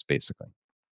needlessly miss, basically.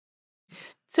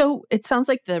 So it sounds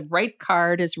like the right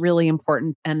card is really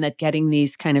important and that getting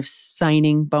these kind of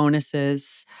signing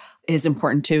bonuses is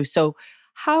important too. So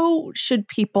how should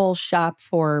people shop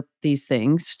for these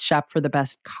things? Shop for the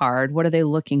best card? What are they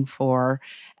looking for?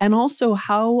 And also,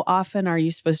 how often are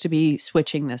you supposed to be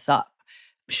switching this up?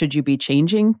 Should you be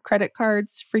changing credit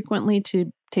cards frequently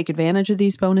to take advantage of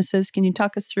these bonuses? Can you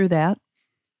talk us through that?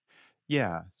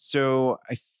 Yeah. So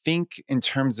I think in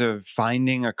terms of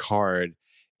finding a card,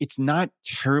 it's not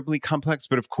terribly complex,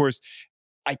 but of course,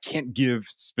 I can't give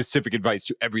specific advice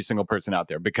to every single person out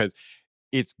there because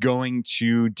it's going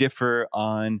to differ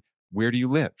on where do you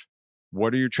live?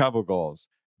 What are your travel goals?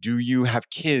 Do you have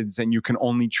kids and you can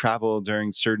only travel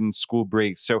during certain school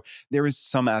breaks? So there is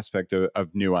some aspect of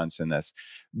nuance in this.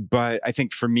 But I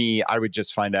think for me, I would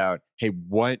just find out, hey,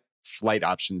 what flight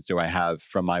options do I have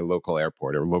from my local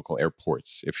airport or local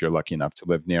airports if you're lucky enough to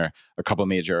live near a couple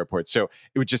major airports? So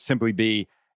it would just simply be,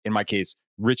 in my case,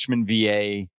 Richmond,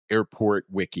 VA Airport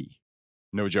Wiki.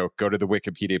 No joke, go to the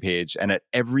Wikipedia page. And at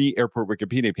every airport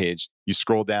Wikipedia page, you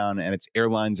scroll down and it's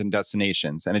airlines and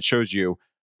destinations. And it shows you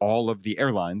all of the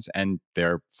airlines and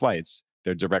their flights,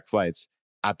 their direct flights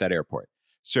at that airport.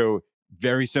 So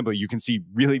very simply, you can see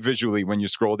really visually when you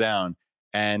scroll down.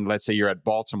 And let's say you're at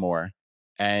Baltimore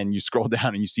and you scroll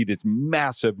down and you see this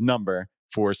massive number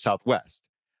for Southwest.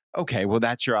 Okay, well,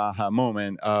 that's your aha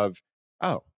moment of,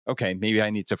 oh, okay, maybe I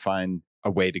need to find a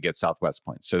way to get Southwest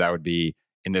points. So that would be,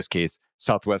 in this case,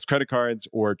 Southwest credit cards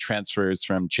or transfers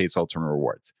from Chase Ultimate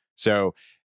Rewards. So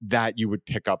that you would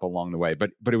pick up along the way.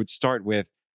 But it would start with,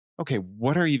 okay,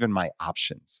 what are even my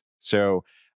options? So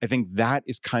I think that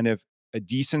is kind of a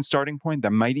decent starting point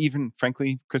that might even,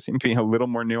 frankly, Christine, be a little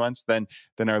more nuanced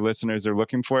than our listeners are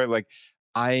looking for. Like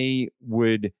I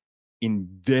would, in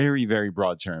very, very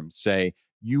broad terms, say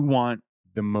you want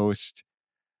the most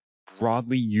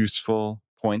broadly useful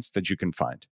points that you can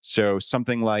find. So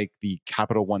something like the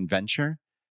Capital One Venture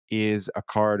is a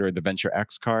card, or the Venture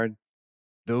X card.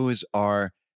 Those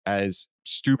are as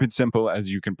stupid simple as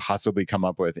you can possibly come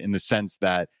up with, in the sense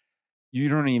that you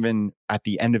don't even at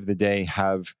the end of the day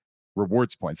have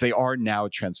rewards points. They are now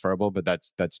transferable, but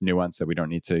that's nuance that we don't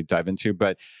need to dive into.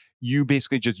 But you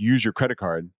basically just use your credit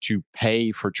card to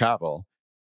pay for travel.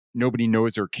 Nobody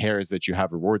knows or cares that you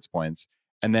have rewards points.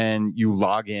 And then you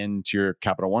log in to your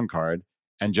Capital One card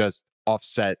and just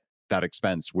offset that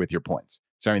expense with your points.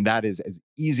 So I mean, that is as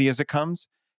easy as it comes.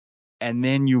 And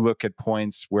then you look at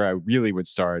points where I really would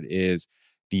start is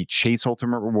the Chase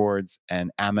Ultimate Rewards and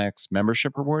Amex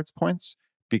membership rewards points,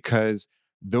 because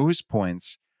those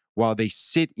points, while they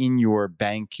sit in your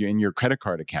bank, in your credit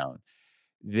card account,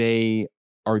 they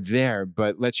are there.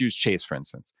 But let's use Chase, for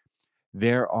instance.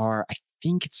 There are, I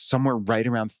think it's somewhere right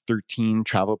around 13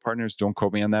 travel partners. Don't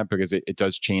quote me on that because it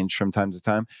does change from time to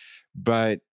time.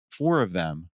 But 4 of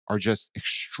them are just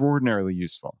extraordinarily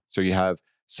useful. So you have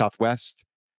Southwest,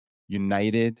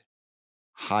 United,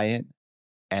 Hyatt,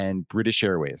 and British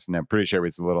Airways. Now, British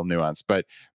Airways is a little nuanced, but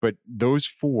those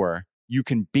 4, you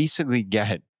can basically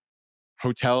get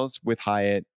hotels with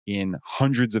Hyatt in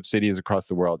hundreds of cities across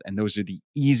the world. And those are the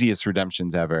easiest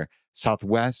redemptions ever.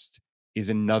 Southwest is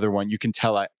another one. You can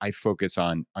tell I focus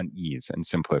on ease and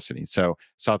simplicity. So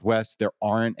Southwest, there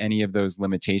aren't any of those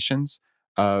limitations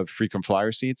of frequent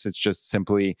flyer seats. It's just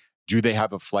simply, do they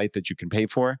have a flight that you can pay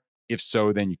for? If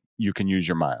so, then you can use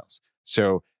your miles.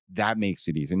 So that makes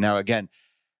it easy. Now, again,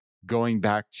 going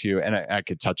back to, and I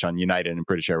could touch on United and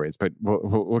British Airways, but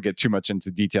we'll get too much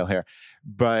into detail here.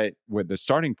 But what the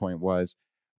starting point was,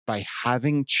 by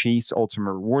having Chase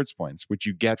Ultimate Rewards points, which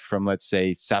you get from, let's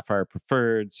say, Sapphire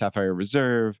Preferred, Sapphire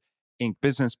Reserve, Ink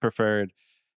Business Preferred,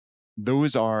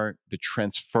 those are the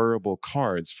transferable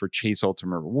cards for Chase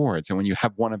Ultimate Rewards. And when you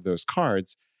have one of those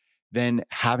cards, then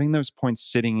having those points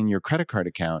sitting in your credit card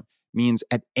account means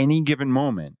at any given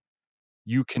moment,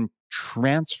 you can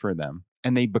transfer them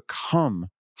and they become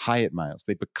Hyatt miles.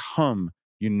 They become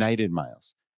United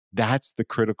miles. That's the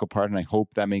critical part. And I hope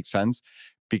that makes sense,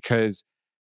 because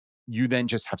you then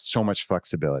just have so much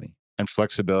flexibility. And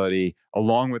flexibility,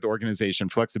 along with organization,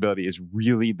 flexibility is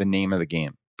really the name of the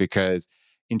game. Because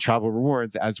in travel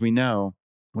rewards, as we know,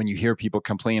 when you hear people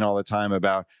complain all the time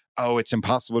about, oh, it's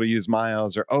impossible to use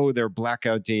miles, or, oh, there are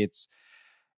blackout dates.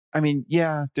 I mean,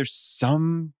 yeah, there's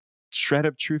some shred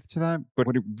of truth to that. But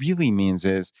what it really means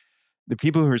is the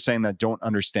people who are saying that don't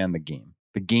understand the game.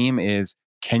 The game is,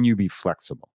 can you be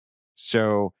flexible?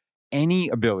 So any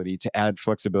ability to add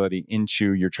flexibility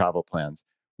into your travel plans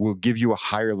will give you a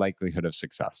higher likelihood of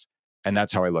success. And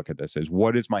that's how I look at this, is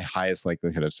what is my highest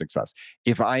likelihood of success?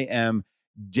 If I am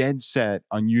dead set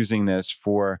on using this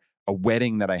for a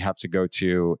wedding that I have to go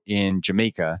to in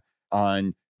Jamaica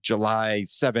on July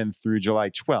 7th through July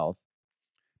 12th,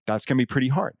 that's going to be pretty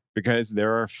hard because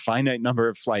there are a finite number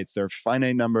of flights, there are a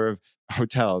finite number of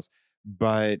hotels.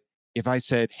 But if I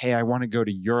said, hey, I want to go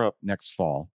to Europe next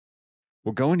fall,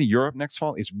 well, going to Europe next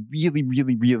fall is really,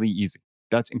 really, really easy.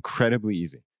 That's incredibly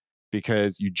easy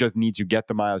because you just need to get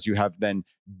the miles. You have then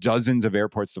dozens of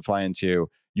airports to fly into.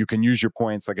 You can use your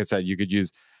points. Like I said, you could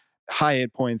use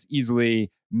Hyatt points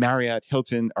easily. Marriott,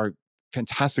 Hilton are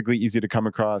fantastically easy to come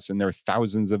across, and there are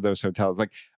thousands of those hotels.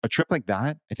 Like a trip like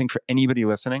that, I think for anybody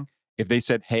listening, if they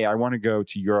said, hey, I want to go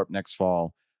to Europe next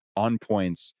fall on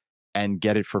points and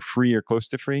get it for free or close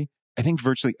to free, I think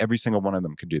virtually every single one of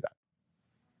them could do that.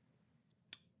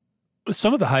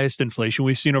 Some of the highest inflation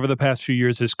we've seen over the past few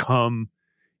years has come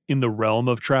in the realm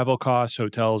of travel costs,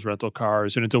 hotels, rental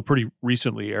cars, and until pretty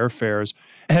recently, airfares.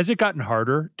 Has it gotten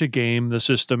harder to game the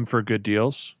system for good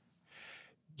deals?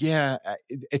 Yeah,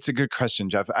 it's a good question,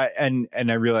 Jeff. And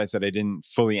I realized that I didn't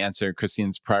fully answer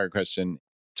Christine's prior question,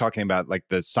 talking about like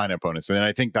the sign-up bonus. And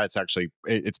I think that's actually,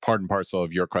 it's part and parcel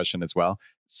of your question as well.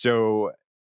 So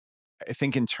I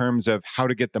think in terms of how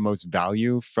to get the most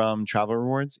value from travel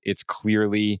rewards, it's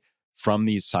clearly from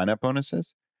these sign-up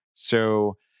bonuses.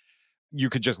 So you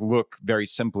could just look very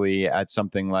simply at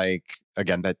something like,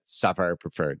 again, that Sapphire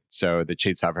Preferred. So the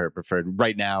Chase Sapphire Preferred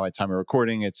right now at time of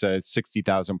recording, it's a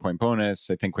 60,000 point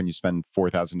bonus. I think when you spend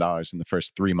 $4,000 in the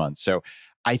first 3 months. So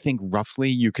I think roughly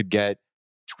you could get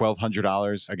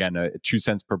 $1,200, again, 2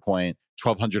 cents per point,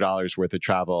 $1,200 worth of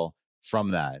travel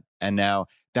from that. And now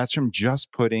that's from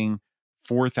just putting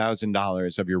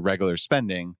 $4,000 of your regular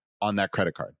spending on that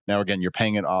credit card. Now, again, you're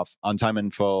paying it off on time and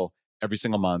in full every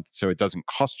single month, so it doesn't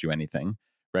cost you anything,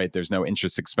 right? There's no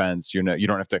interest expense. You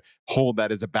don't have to hold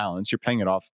that as a balance. You're paying it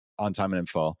off on time and in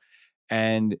full,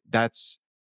 and that's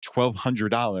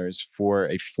 $1,200 for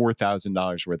a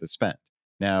 $4,000 worth of spend.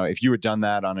 Now, if you had done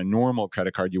that on a normal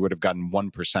credit card, you would have gotten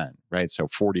 1%, right? So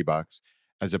 $40,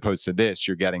 as opposed to this,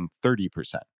 you're getting 30%,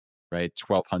 right?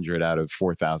 1,200 out of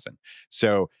 4,000.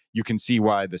 So you can see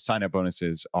why the sign-up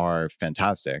bonuses are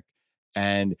fantastic.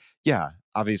 And yeah,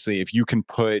 obviously, if you can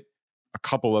put a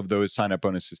couple of those sign-up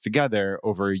bonuses together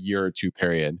over a year or two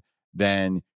period,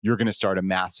 then you're going to start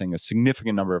amassing a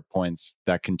significant number of points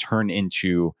that can turn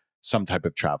into some type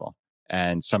of travel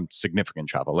and some significant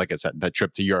travel. Like I said, that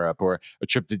trip to Europe or a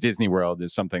trip to Disney World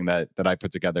is something that I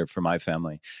put together for my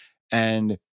family.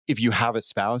 And if you have a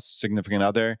spouse, significant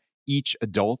other, each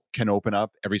adult can open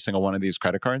up every single one of these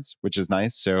credit cards, which is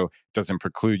nice. So it doesn't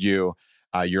preclude you.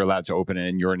 You're allowed to open it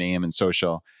in your name and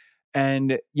social.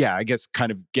 And yeah, I guess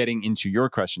kind of getting into your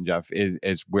question, Jeff,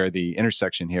 is where the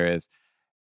intersection here is.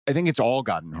 I think it's all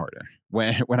gotten harder.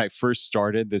 When I first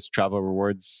started this travel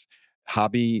rewards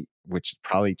hobby, which is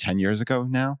probably 10 years ago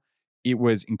now, it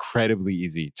was incredibly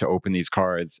easy to open these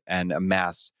cards and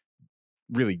amass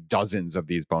really dozens of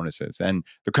these bonuses. And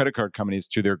the credit card companies,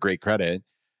 to their great credit,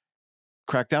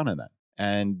 crack down on that.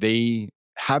 And they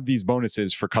have these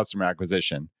bonuses for customer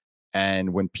acquisition.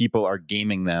 And when people are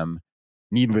gaming them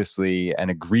needlessly and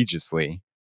egregiously,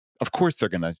 of course they're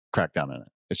going to crack down on it.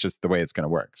 It's just the way it's going to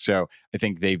work. So I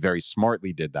think they very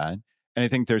smartly did that. And I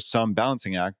think there's some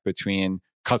balancing act between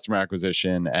customer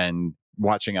acquisition and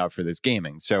watching out for this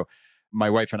gaming. So my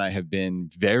wife and I have been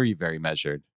very, very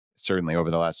measured, certainly over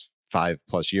the last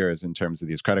 5+ years in terms of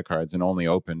these credit cards, and only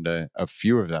opened a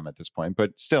few of them at this point.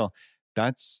 But still,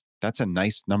 that's a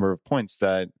nice number of points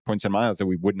and miles that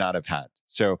we would not have had.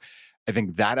 So I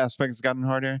think that aspect has gotten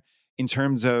harder. In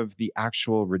terms of the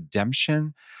actual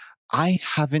redemption, I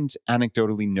haven't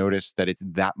anecdotally noticed that it's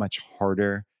that much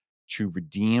harder to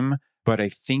redeem, but I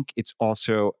think it's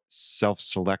also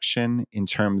self-selection in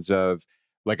terms of,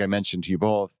 like I mentioned to you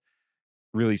both,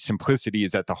 really simplicity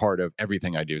is at the heart of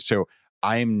everything I do. So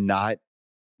I'm not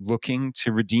looking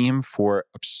to redeem for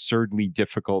absurdly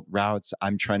difficult routes.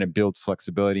 I'm trying to build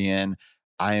flexibility in.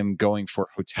 I am going for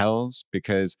hotels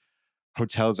because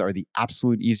hotels are the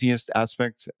absolute easiest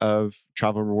aspect of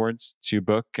travel rewards to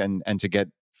book and to get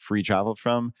free travel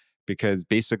from, because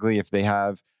basically if they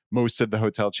have most of the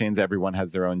hotel chains, everyone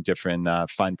has their own different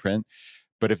fine print.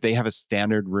 But if they have a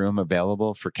standard room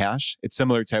available for cash, it's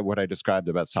similar to what I described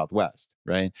about Southwest,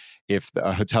 right? If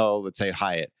a hotel, let's say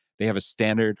Hyatt, they have a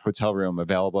standard hotel room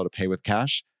available to pay with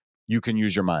cash, you can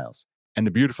use your miles. And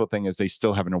the beautiful thing is they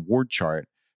still have an award chart.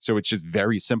 So it's just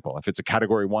very simple. If it's a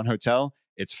category 1 hotel,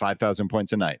 it's 5,000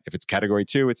 points a night. If it's category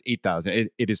 2, it's 8,000.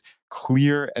 It is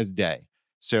clear as day.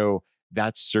 So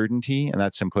that certainty and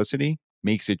that simplicity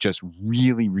makes it just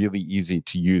really, really easy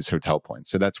to use hotel points.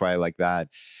 So that's why I like that.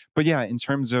 But yeah, in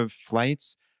terms of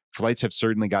flights have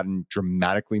certainly gotten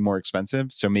dramatically more expensive.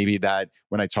 So maybe that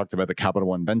when I talked about the Capital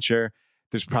One venture,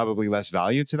 there's probably less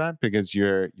value to that because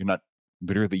you're not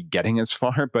literally getting as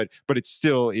far, but it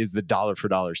still is the dollar for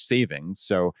dollar savings.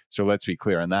 So let's be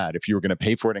clear on that. If you were going to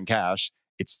pay for it in cash,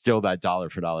 it's still that dollar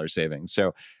for dollar savings.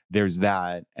 So there's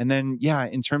that. And then, yeah,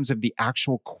 in terms of the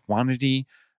actual quantity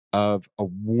of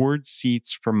award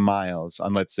seats for miles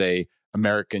on, let's say,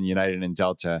 American, United, and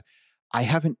Delta, I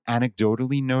haven't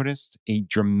anecdotally noticed a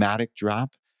dramatic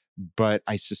drop, but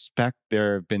I suspect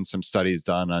there have been some studies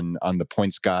done on the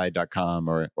pointsguide.com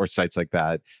or sites like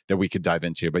that we could dive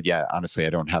into. But yeah, honestly, I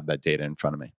don't have that data in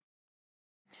front of me.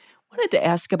 Wanted to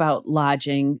ask about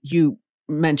lodging. You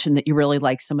mentioned that you really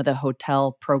like some of the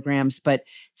hotel programs, but it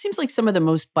seems like some of the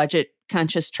most budget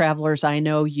conscious travelers I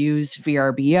know use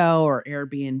VRBO or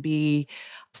Airbnb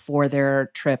for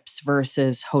their trips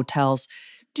versus hotels.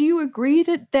 Do you agree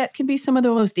that that can be some of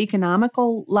the most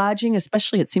economical lodging,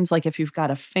 especially it seems like if you've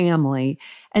got a family?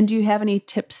 And do you have any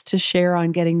tips to share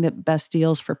on getting the best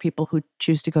deals for people who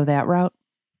choose to go that route?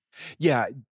 Yeah,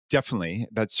 definitely.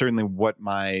 That's certainly what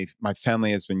my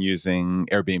family has been using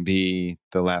Airbnb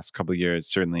the last couple of years,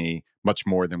 certainly much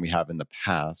more than we have in the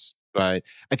past. But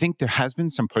I think there has been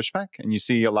some pushback, and you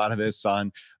see a lot of this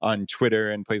on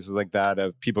Twitter and places like that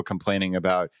of people complaining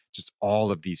about just all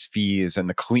of these fees and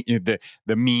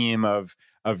the meme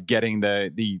of getting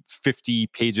the 50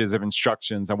 pages of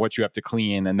instructions on what you have to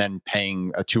clean and then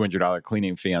paying a $200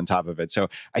 cleaning fee on top of it. So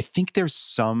I think there is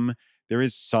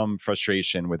some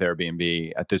frustration with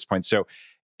Airbnb at this point. So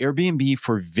Airbnb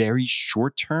for very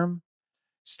short term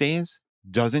stays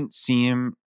doesn't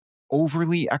seem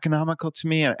overly economical to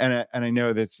me. And I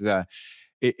know this,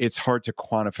 it's hard to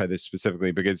quantify this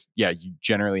specifically because, yeah, you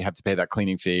generally have to pay that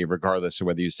cleaning fee regardless of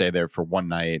whether you stay there for one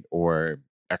night or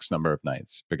X number of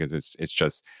nights, because it's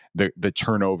just the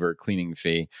turnover cleaning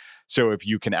fee. So if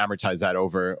you can amortize that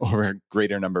over a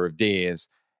greater number of days,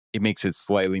 it makes it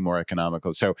slightly more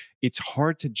economical. So it's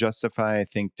hard to justify, I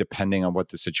think, depending on what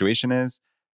the situation is,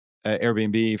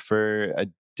 Airbnb for a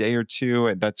day or two.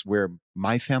 And that's where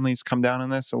my family's come down on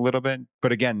this a little bit.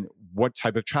 But again, what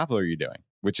type of travel are you doing?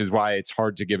 Which is why it's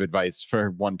hard to give advice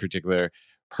for one particular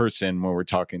person when we're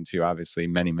talking to obviously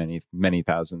many, many, many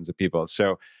thousands of people.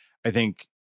 So I think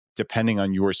depending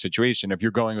on your situation, if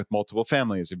you're going with multiple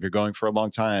families, if you're going for a long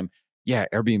time, yeah,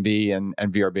 Airbnb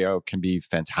and VRBO can be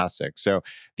fantastic. So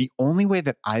the only way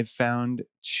that I've found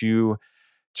to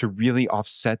really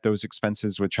offset those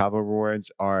expenses with travel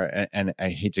rewards are, and I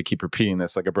hate to keep repeating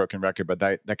this like a broken record, but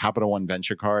the Capital One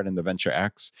Venture Card and the Venture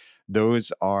X,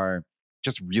 those are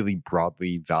just really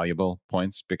broadly valuable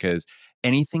points because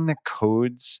anything that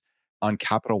codes on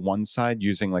Capital One side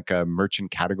using like a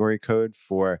merchant category code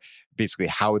for basically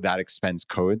how that expense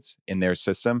codes in their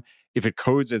system, if it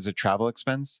codes as a travel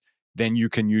expense, then you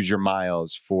can use your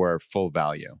miles for full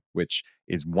value, which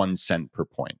is 1 cent per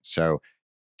point. So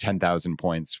 10,000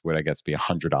 points would, I guess, be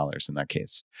 $100 in that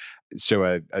case. So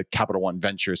a Capital One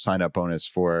Venture sign up bonus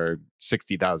for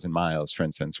 60,000 miles, for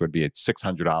instance, would be at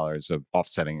 $600 of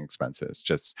offsetting expenses,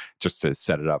 just to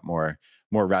set it up more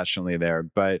rationally there.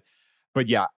 But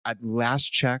yeah, at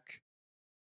last check,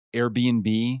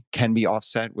 Airbnb can be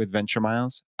offset with venture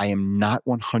miles. I am not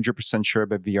 100% sure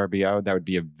about VRBO. That would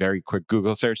be a very quick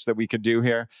Google search that we could do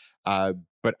here.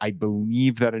 But I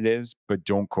believe that it is, but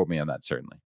don't quote me on that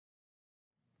certainly.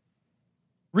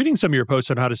 Reading some of your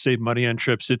posts on how to save money on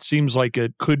trips, it seems like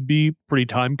it could be pretty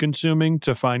time consuming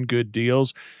to find good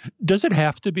deals. Does it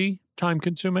have to be time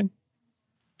consuming?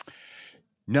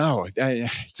 No,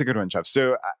 it's a good one, Jeff.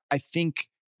 So I think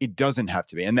it doesn't have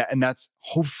to be. And that's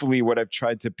hopefully what I've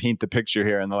tried to paint the picture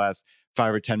here in the last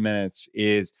 5 or 10 minutes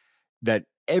is that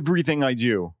everything I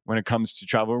do when it comes to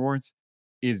travel rewards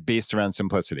is based around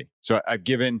simplicity. So I've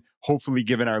hopefully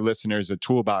given our listeners a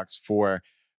toolbox for,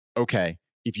 okay,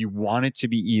 if you want it to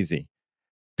be easy,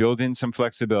 build in some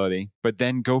flexibility, but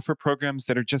then go for programs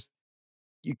that are just,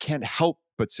 you can't help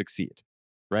but succeed,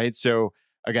 right? So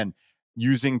again,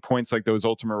 using points like those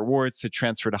ultimate rewards to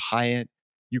transfer to Hyatt,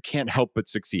 you can't help but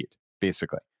succeed,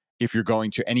 basically. If you're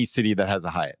going to any city that has a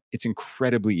Hyatt, it's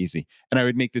incredibly easy. And I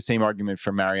would make the same argument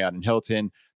for Marriott and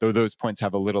Hilton, though those points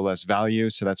have a little less value.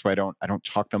 So that's why I don't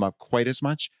talk them up quite as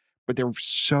much, but they're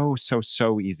so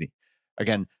easy.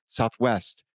 Again,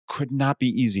 Southwest could not be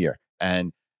easier.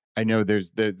 And I know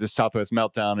there's the Southwest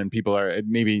meltdown and people are,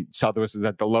 maybe Southwest is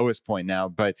at the lowest point now,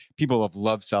 but people have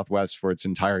loved Southwest for its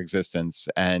entire existence.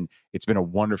 And it's been a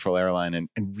wonderful airline and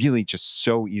really just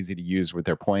so easy to use with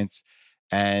their points.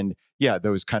 And yeah,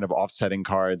 those kind of offsetting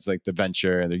cards like the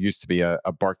Venture, there used to be a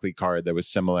Barclay card that was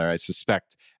similar. I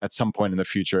suspect at some point in the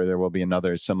future, there will be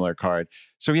another similar card.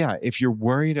 So yeah, if you're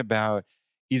worried about,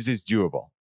 is this doable?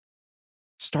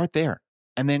 Start there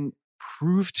and then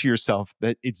prove to yourself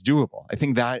that it's doable. I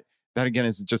think that again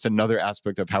is just another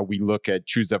aspect of how we look at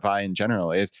Choose FI in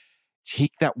general is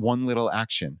take that one little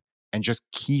action and just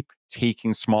keep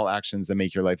taking small actions that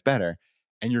make your life better.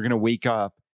 And you're going to wake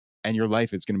up and your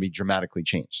life is going to be dramatically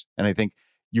changed. And I think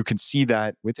you can see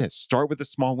that with this. Start with a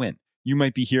small win. You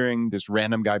might be hearing this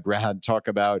random guy, Brad, talk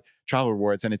about travel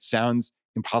rewards, and it sounds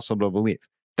impossible to believe.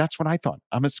 That's what I thought.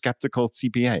 I'm a skeptical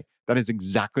CPA. That is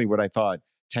exactly what I thought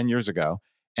 10 years ago.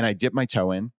 And I dipped my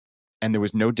toe in, and there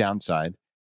was no downside.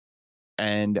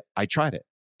 And I tried it.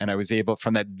 And I was able,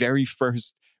 from that very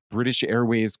first British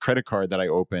Airways credit card that I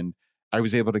opened, I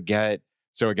was able to get,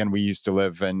 so again, we used to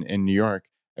live in New York.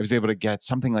 I was able to get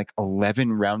something like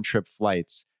 11 round trip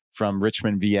flights from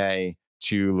Richmond, VA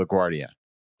to LaGuardia.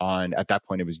 At that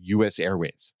point, it was US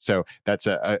Airways. So that's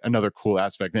another cool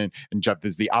aspect. And Jeff,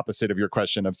 this is the opposite of your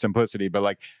question of simplicity, but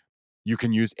like you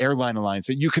can use airline alliance.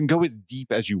 So you can go as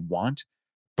deep as you want,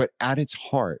 but at its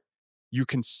heart, you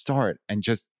can start and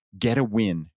just get a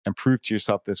win and prove to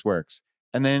yourself this works.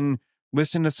 And then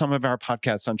listen to some of our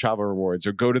podcasts on travel rewards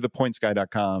or go to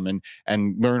thepointsguy.com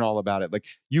and learn all about it. Like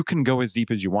you can go as deep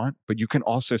as you want, but you can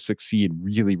also succeed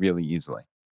really, really easily.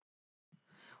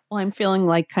 Well, I'm feeling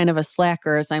like kind of a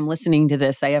slacker as I'm listening to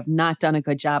this. I have not done a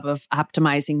good job of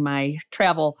optimizing my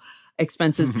travel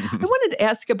expenses. I wanted to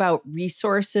ask about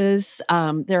resources.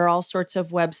 There are all sorts of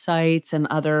websites and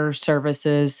other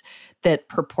services that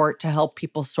purport to help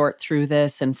people sort through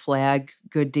this and flag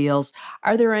good deals.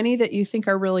 Are there any that you think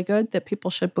are really good that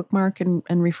people should bookmark and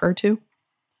refer to?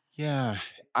 Yeah,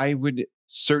 I would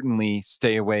certainly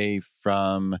stay away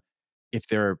from, if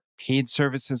there are paid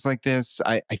services like this,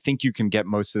 I think you can get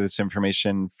most of this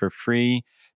information for free.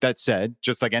 That said,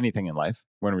 just like anything in life,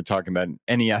 when we're talking about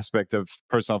any aspect of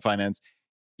personal finance,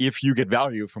 if you get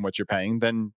value from what you're paying,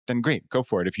 then great, go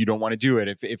for it. If you don't want to do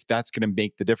it, if that's going to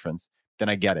make the difference, then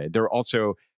I get it. There are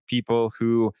also people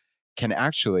who can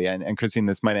actually, and Christine,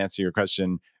 this might answer your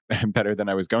question better than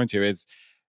I was going to, is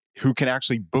who can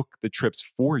actually book the trips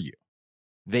for you.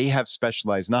 They have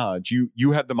specialized knowledge.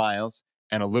 You have the miles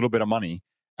and a little bit of money.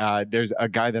 There's a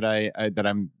guy that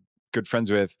I'm good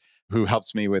friends with who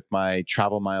helps me with my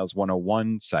Travel Miles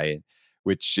 101 site,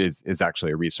 which is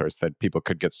actually a resource that people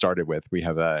could get started with. We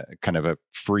have a kind of a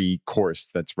free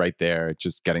course that's right there,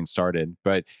 just getting started.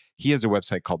 But he has a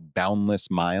website called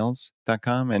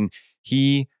boundlessmiles.com, and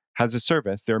he has a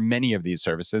service. There are many of these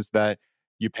services that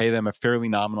you pay them a fairly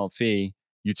nominal fee.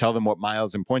 You tell them what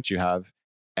miles and points you have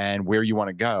and where you want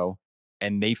to go,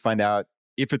 and they find out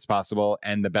if it's possible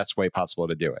and the best way possible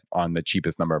to do it on the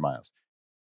cheapest number of miles.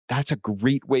 That's a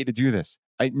great way to do this.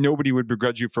 Nobody would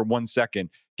begrudge you for 1 second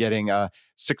getting a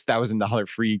 $6,000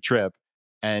 free trip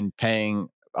and paying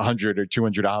 $100 or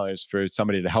 $200 for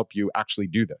somebody to help you actually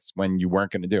do this when you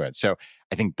weren't going to do it. So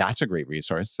I think that's a great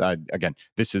resource. Again,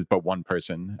 this is but one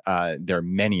person. There are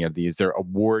many of these. They're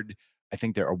award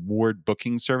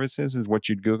booking services is what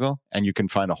you'd Google, and you can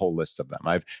find a whole list of them.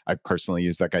 I've personally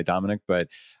used that guy, Dominic, but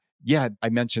yeah, I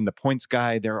mentioned the Points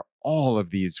Guy. There are all of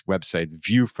these websites,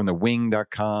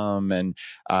 viewfromthewing.com and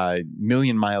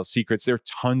Million Mile Secrets. There are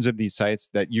tons of these sites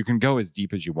that you can go as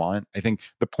deep as you want. I think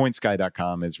the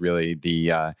pointsguy.com is really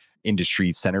the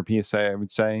industry centerpiece, I would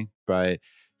say. But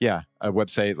yeah, a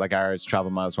website like ours,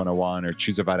 Travel Miles 101 or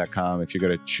choosefi.com. If you go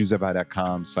to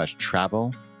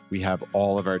choosefi.com/travel, we have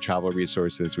all of our travel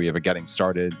resources. We have a getting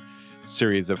started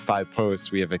series of 5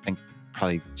 posts. We have, I think,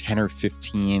 probably 10 or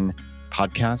 15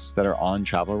 podcasts that are on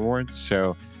travel rewards.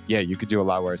 So yeah, you could do a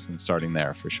lot worse than starting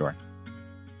there for sure.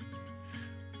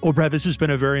 Well, Brad, this has been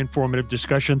a very informative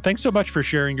discussion. Thanks so much for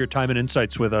sharing your time and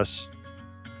insights with us.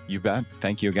 You bet.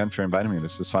 Thank you again for inviting me.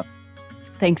 This is fun.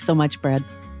 Thanks so much, Brad.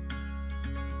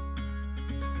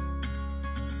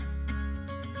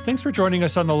 Thanks for joining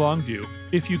us on The Long View.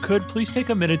 If you could, please take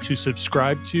a minute to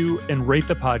subscribe to and rate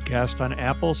the podcast on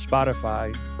Apple,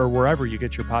 Spotify, or wherever you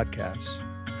get your podcasts.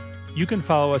 You can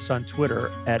follow us on Twitter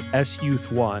at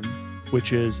SYouth1,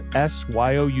 which is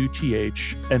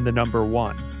SYOUTH and the number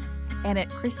 1. And at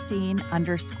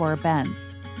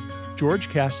Christine_Benz. George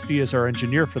Cassidy is our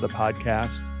engineer for the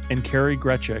podcast, and Carrie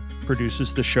Gretchick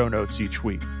produces the show notes each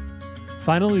week.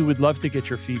 Finally, we'd love to get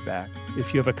your feedback.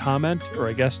 If you have a comment or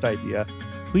a guest idea,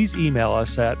 please email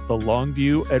us at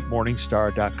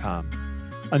thelongview@morningstar.com.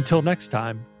 Until next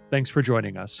time, thanks for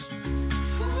joining us.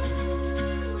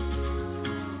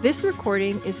 This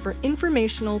recording is for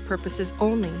informational purposes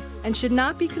only and should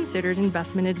not be considered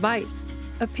investment advice.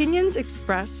 Opinions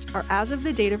expressed are as of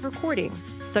the date of recording.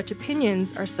 Such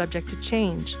opinions are subject to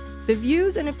change. The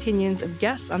views and opinions of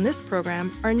guests on this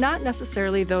program are not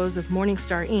necessarily those of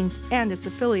Morningstar Inc. and its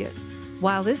affiliates.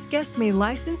 While this guest may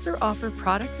license or offer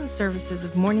products and services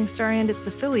of Morningstar and its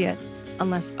affiliates,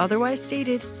 unless otherwise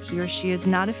stated, he or she is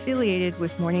not affiliated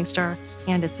with Morningstar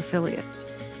and its affiliates.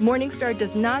 Morningstar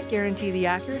does not guarantee the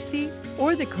accuracy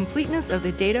or the completeness of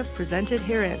the data presented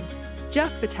herein.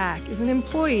 Jeff Patak is an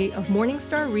employee of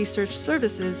Morningstar Research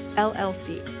Services,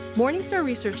 LLC. Morningstar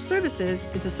Research Services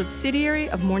is a subsidiary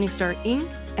of Morningstar Inc.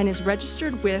 and is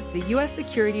registered with the U.S.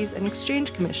 Securities and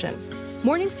Exchange Commission.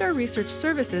 Morningstar Research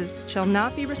Services shall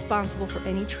not be responsible for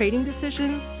any trading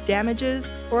decisions,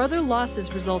 damages, or other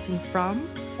losses resulting from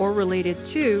or related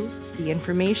to the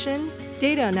information,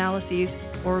 data analyses,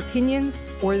 or opinions,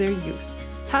 or their use.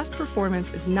 Past performance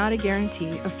is not a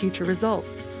guarantee of future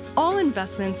results. All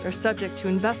investments are subject to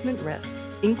investment risk,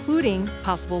 including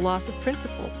possible loss of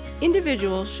principal.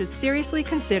 Individuals should seriously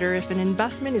consider if an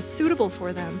investment is suitable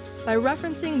for them by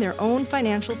referencing their own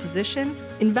financial position,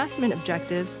 investment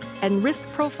objectives, and risk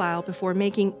profile before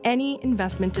making any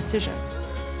investment decision.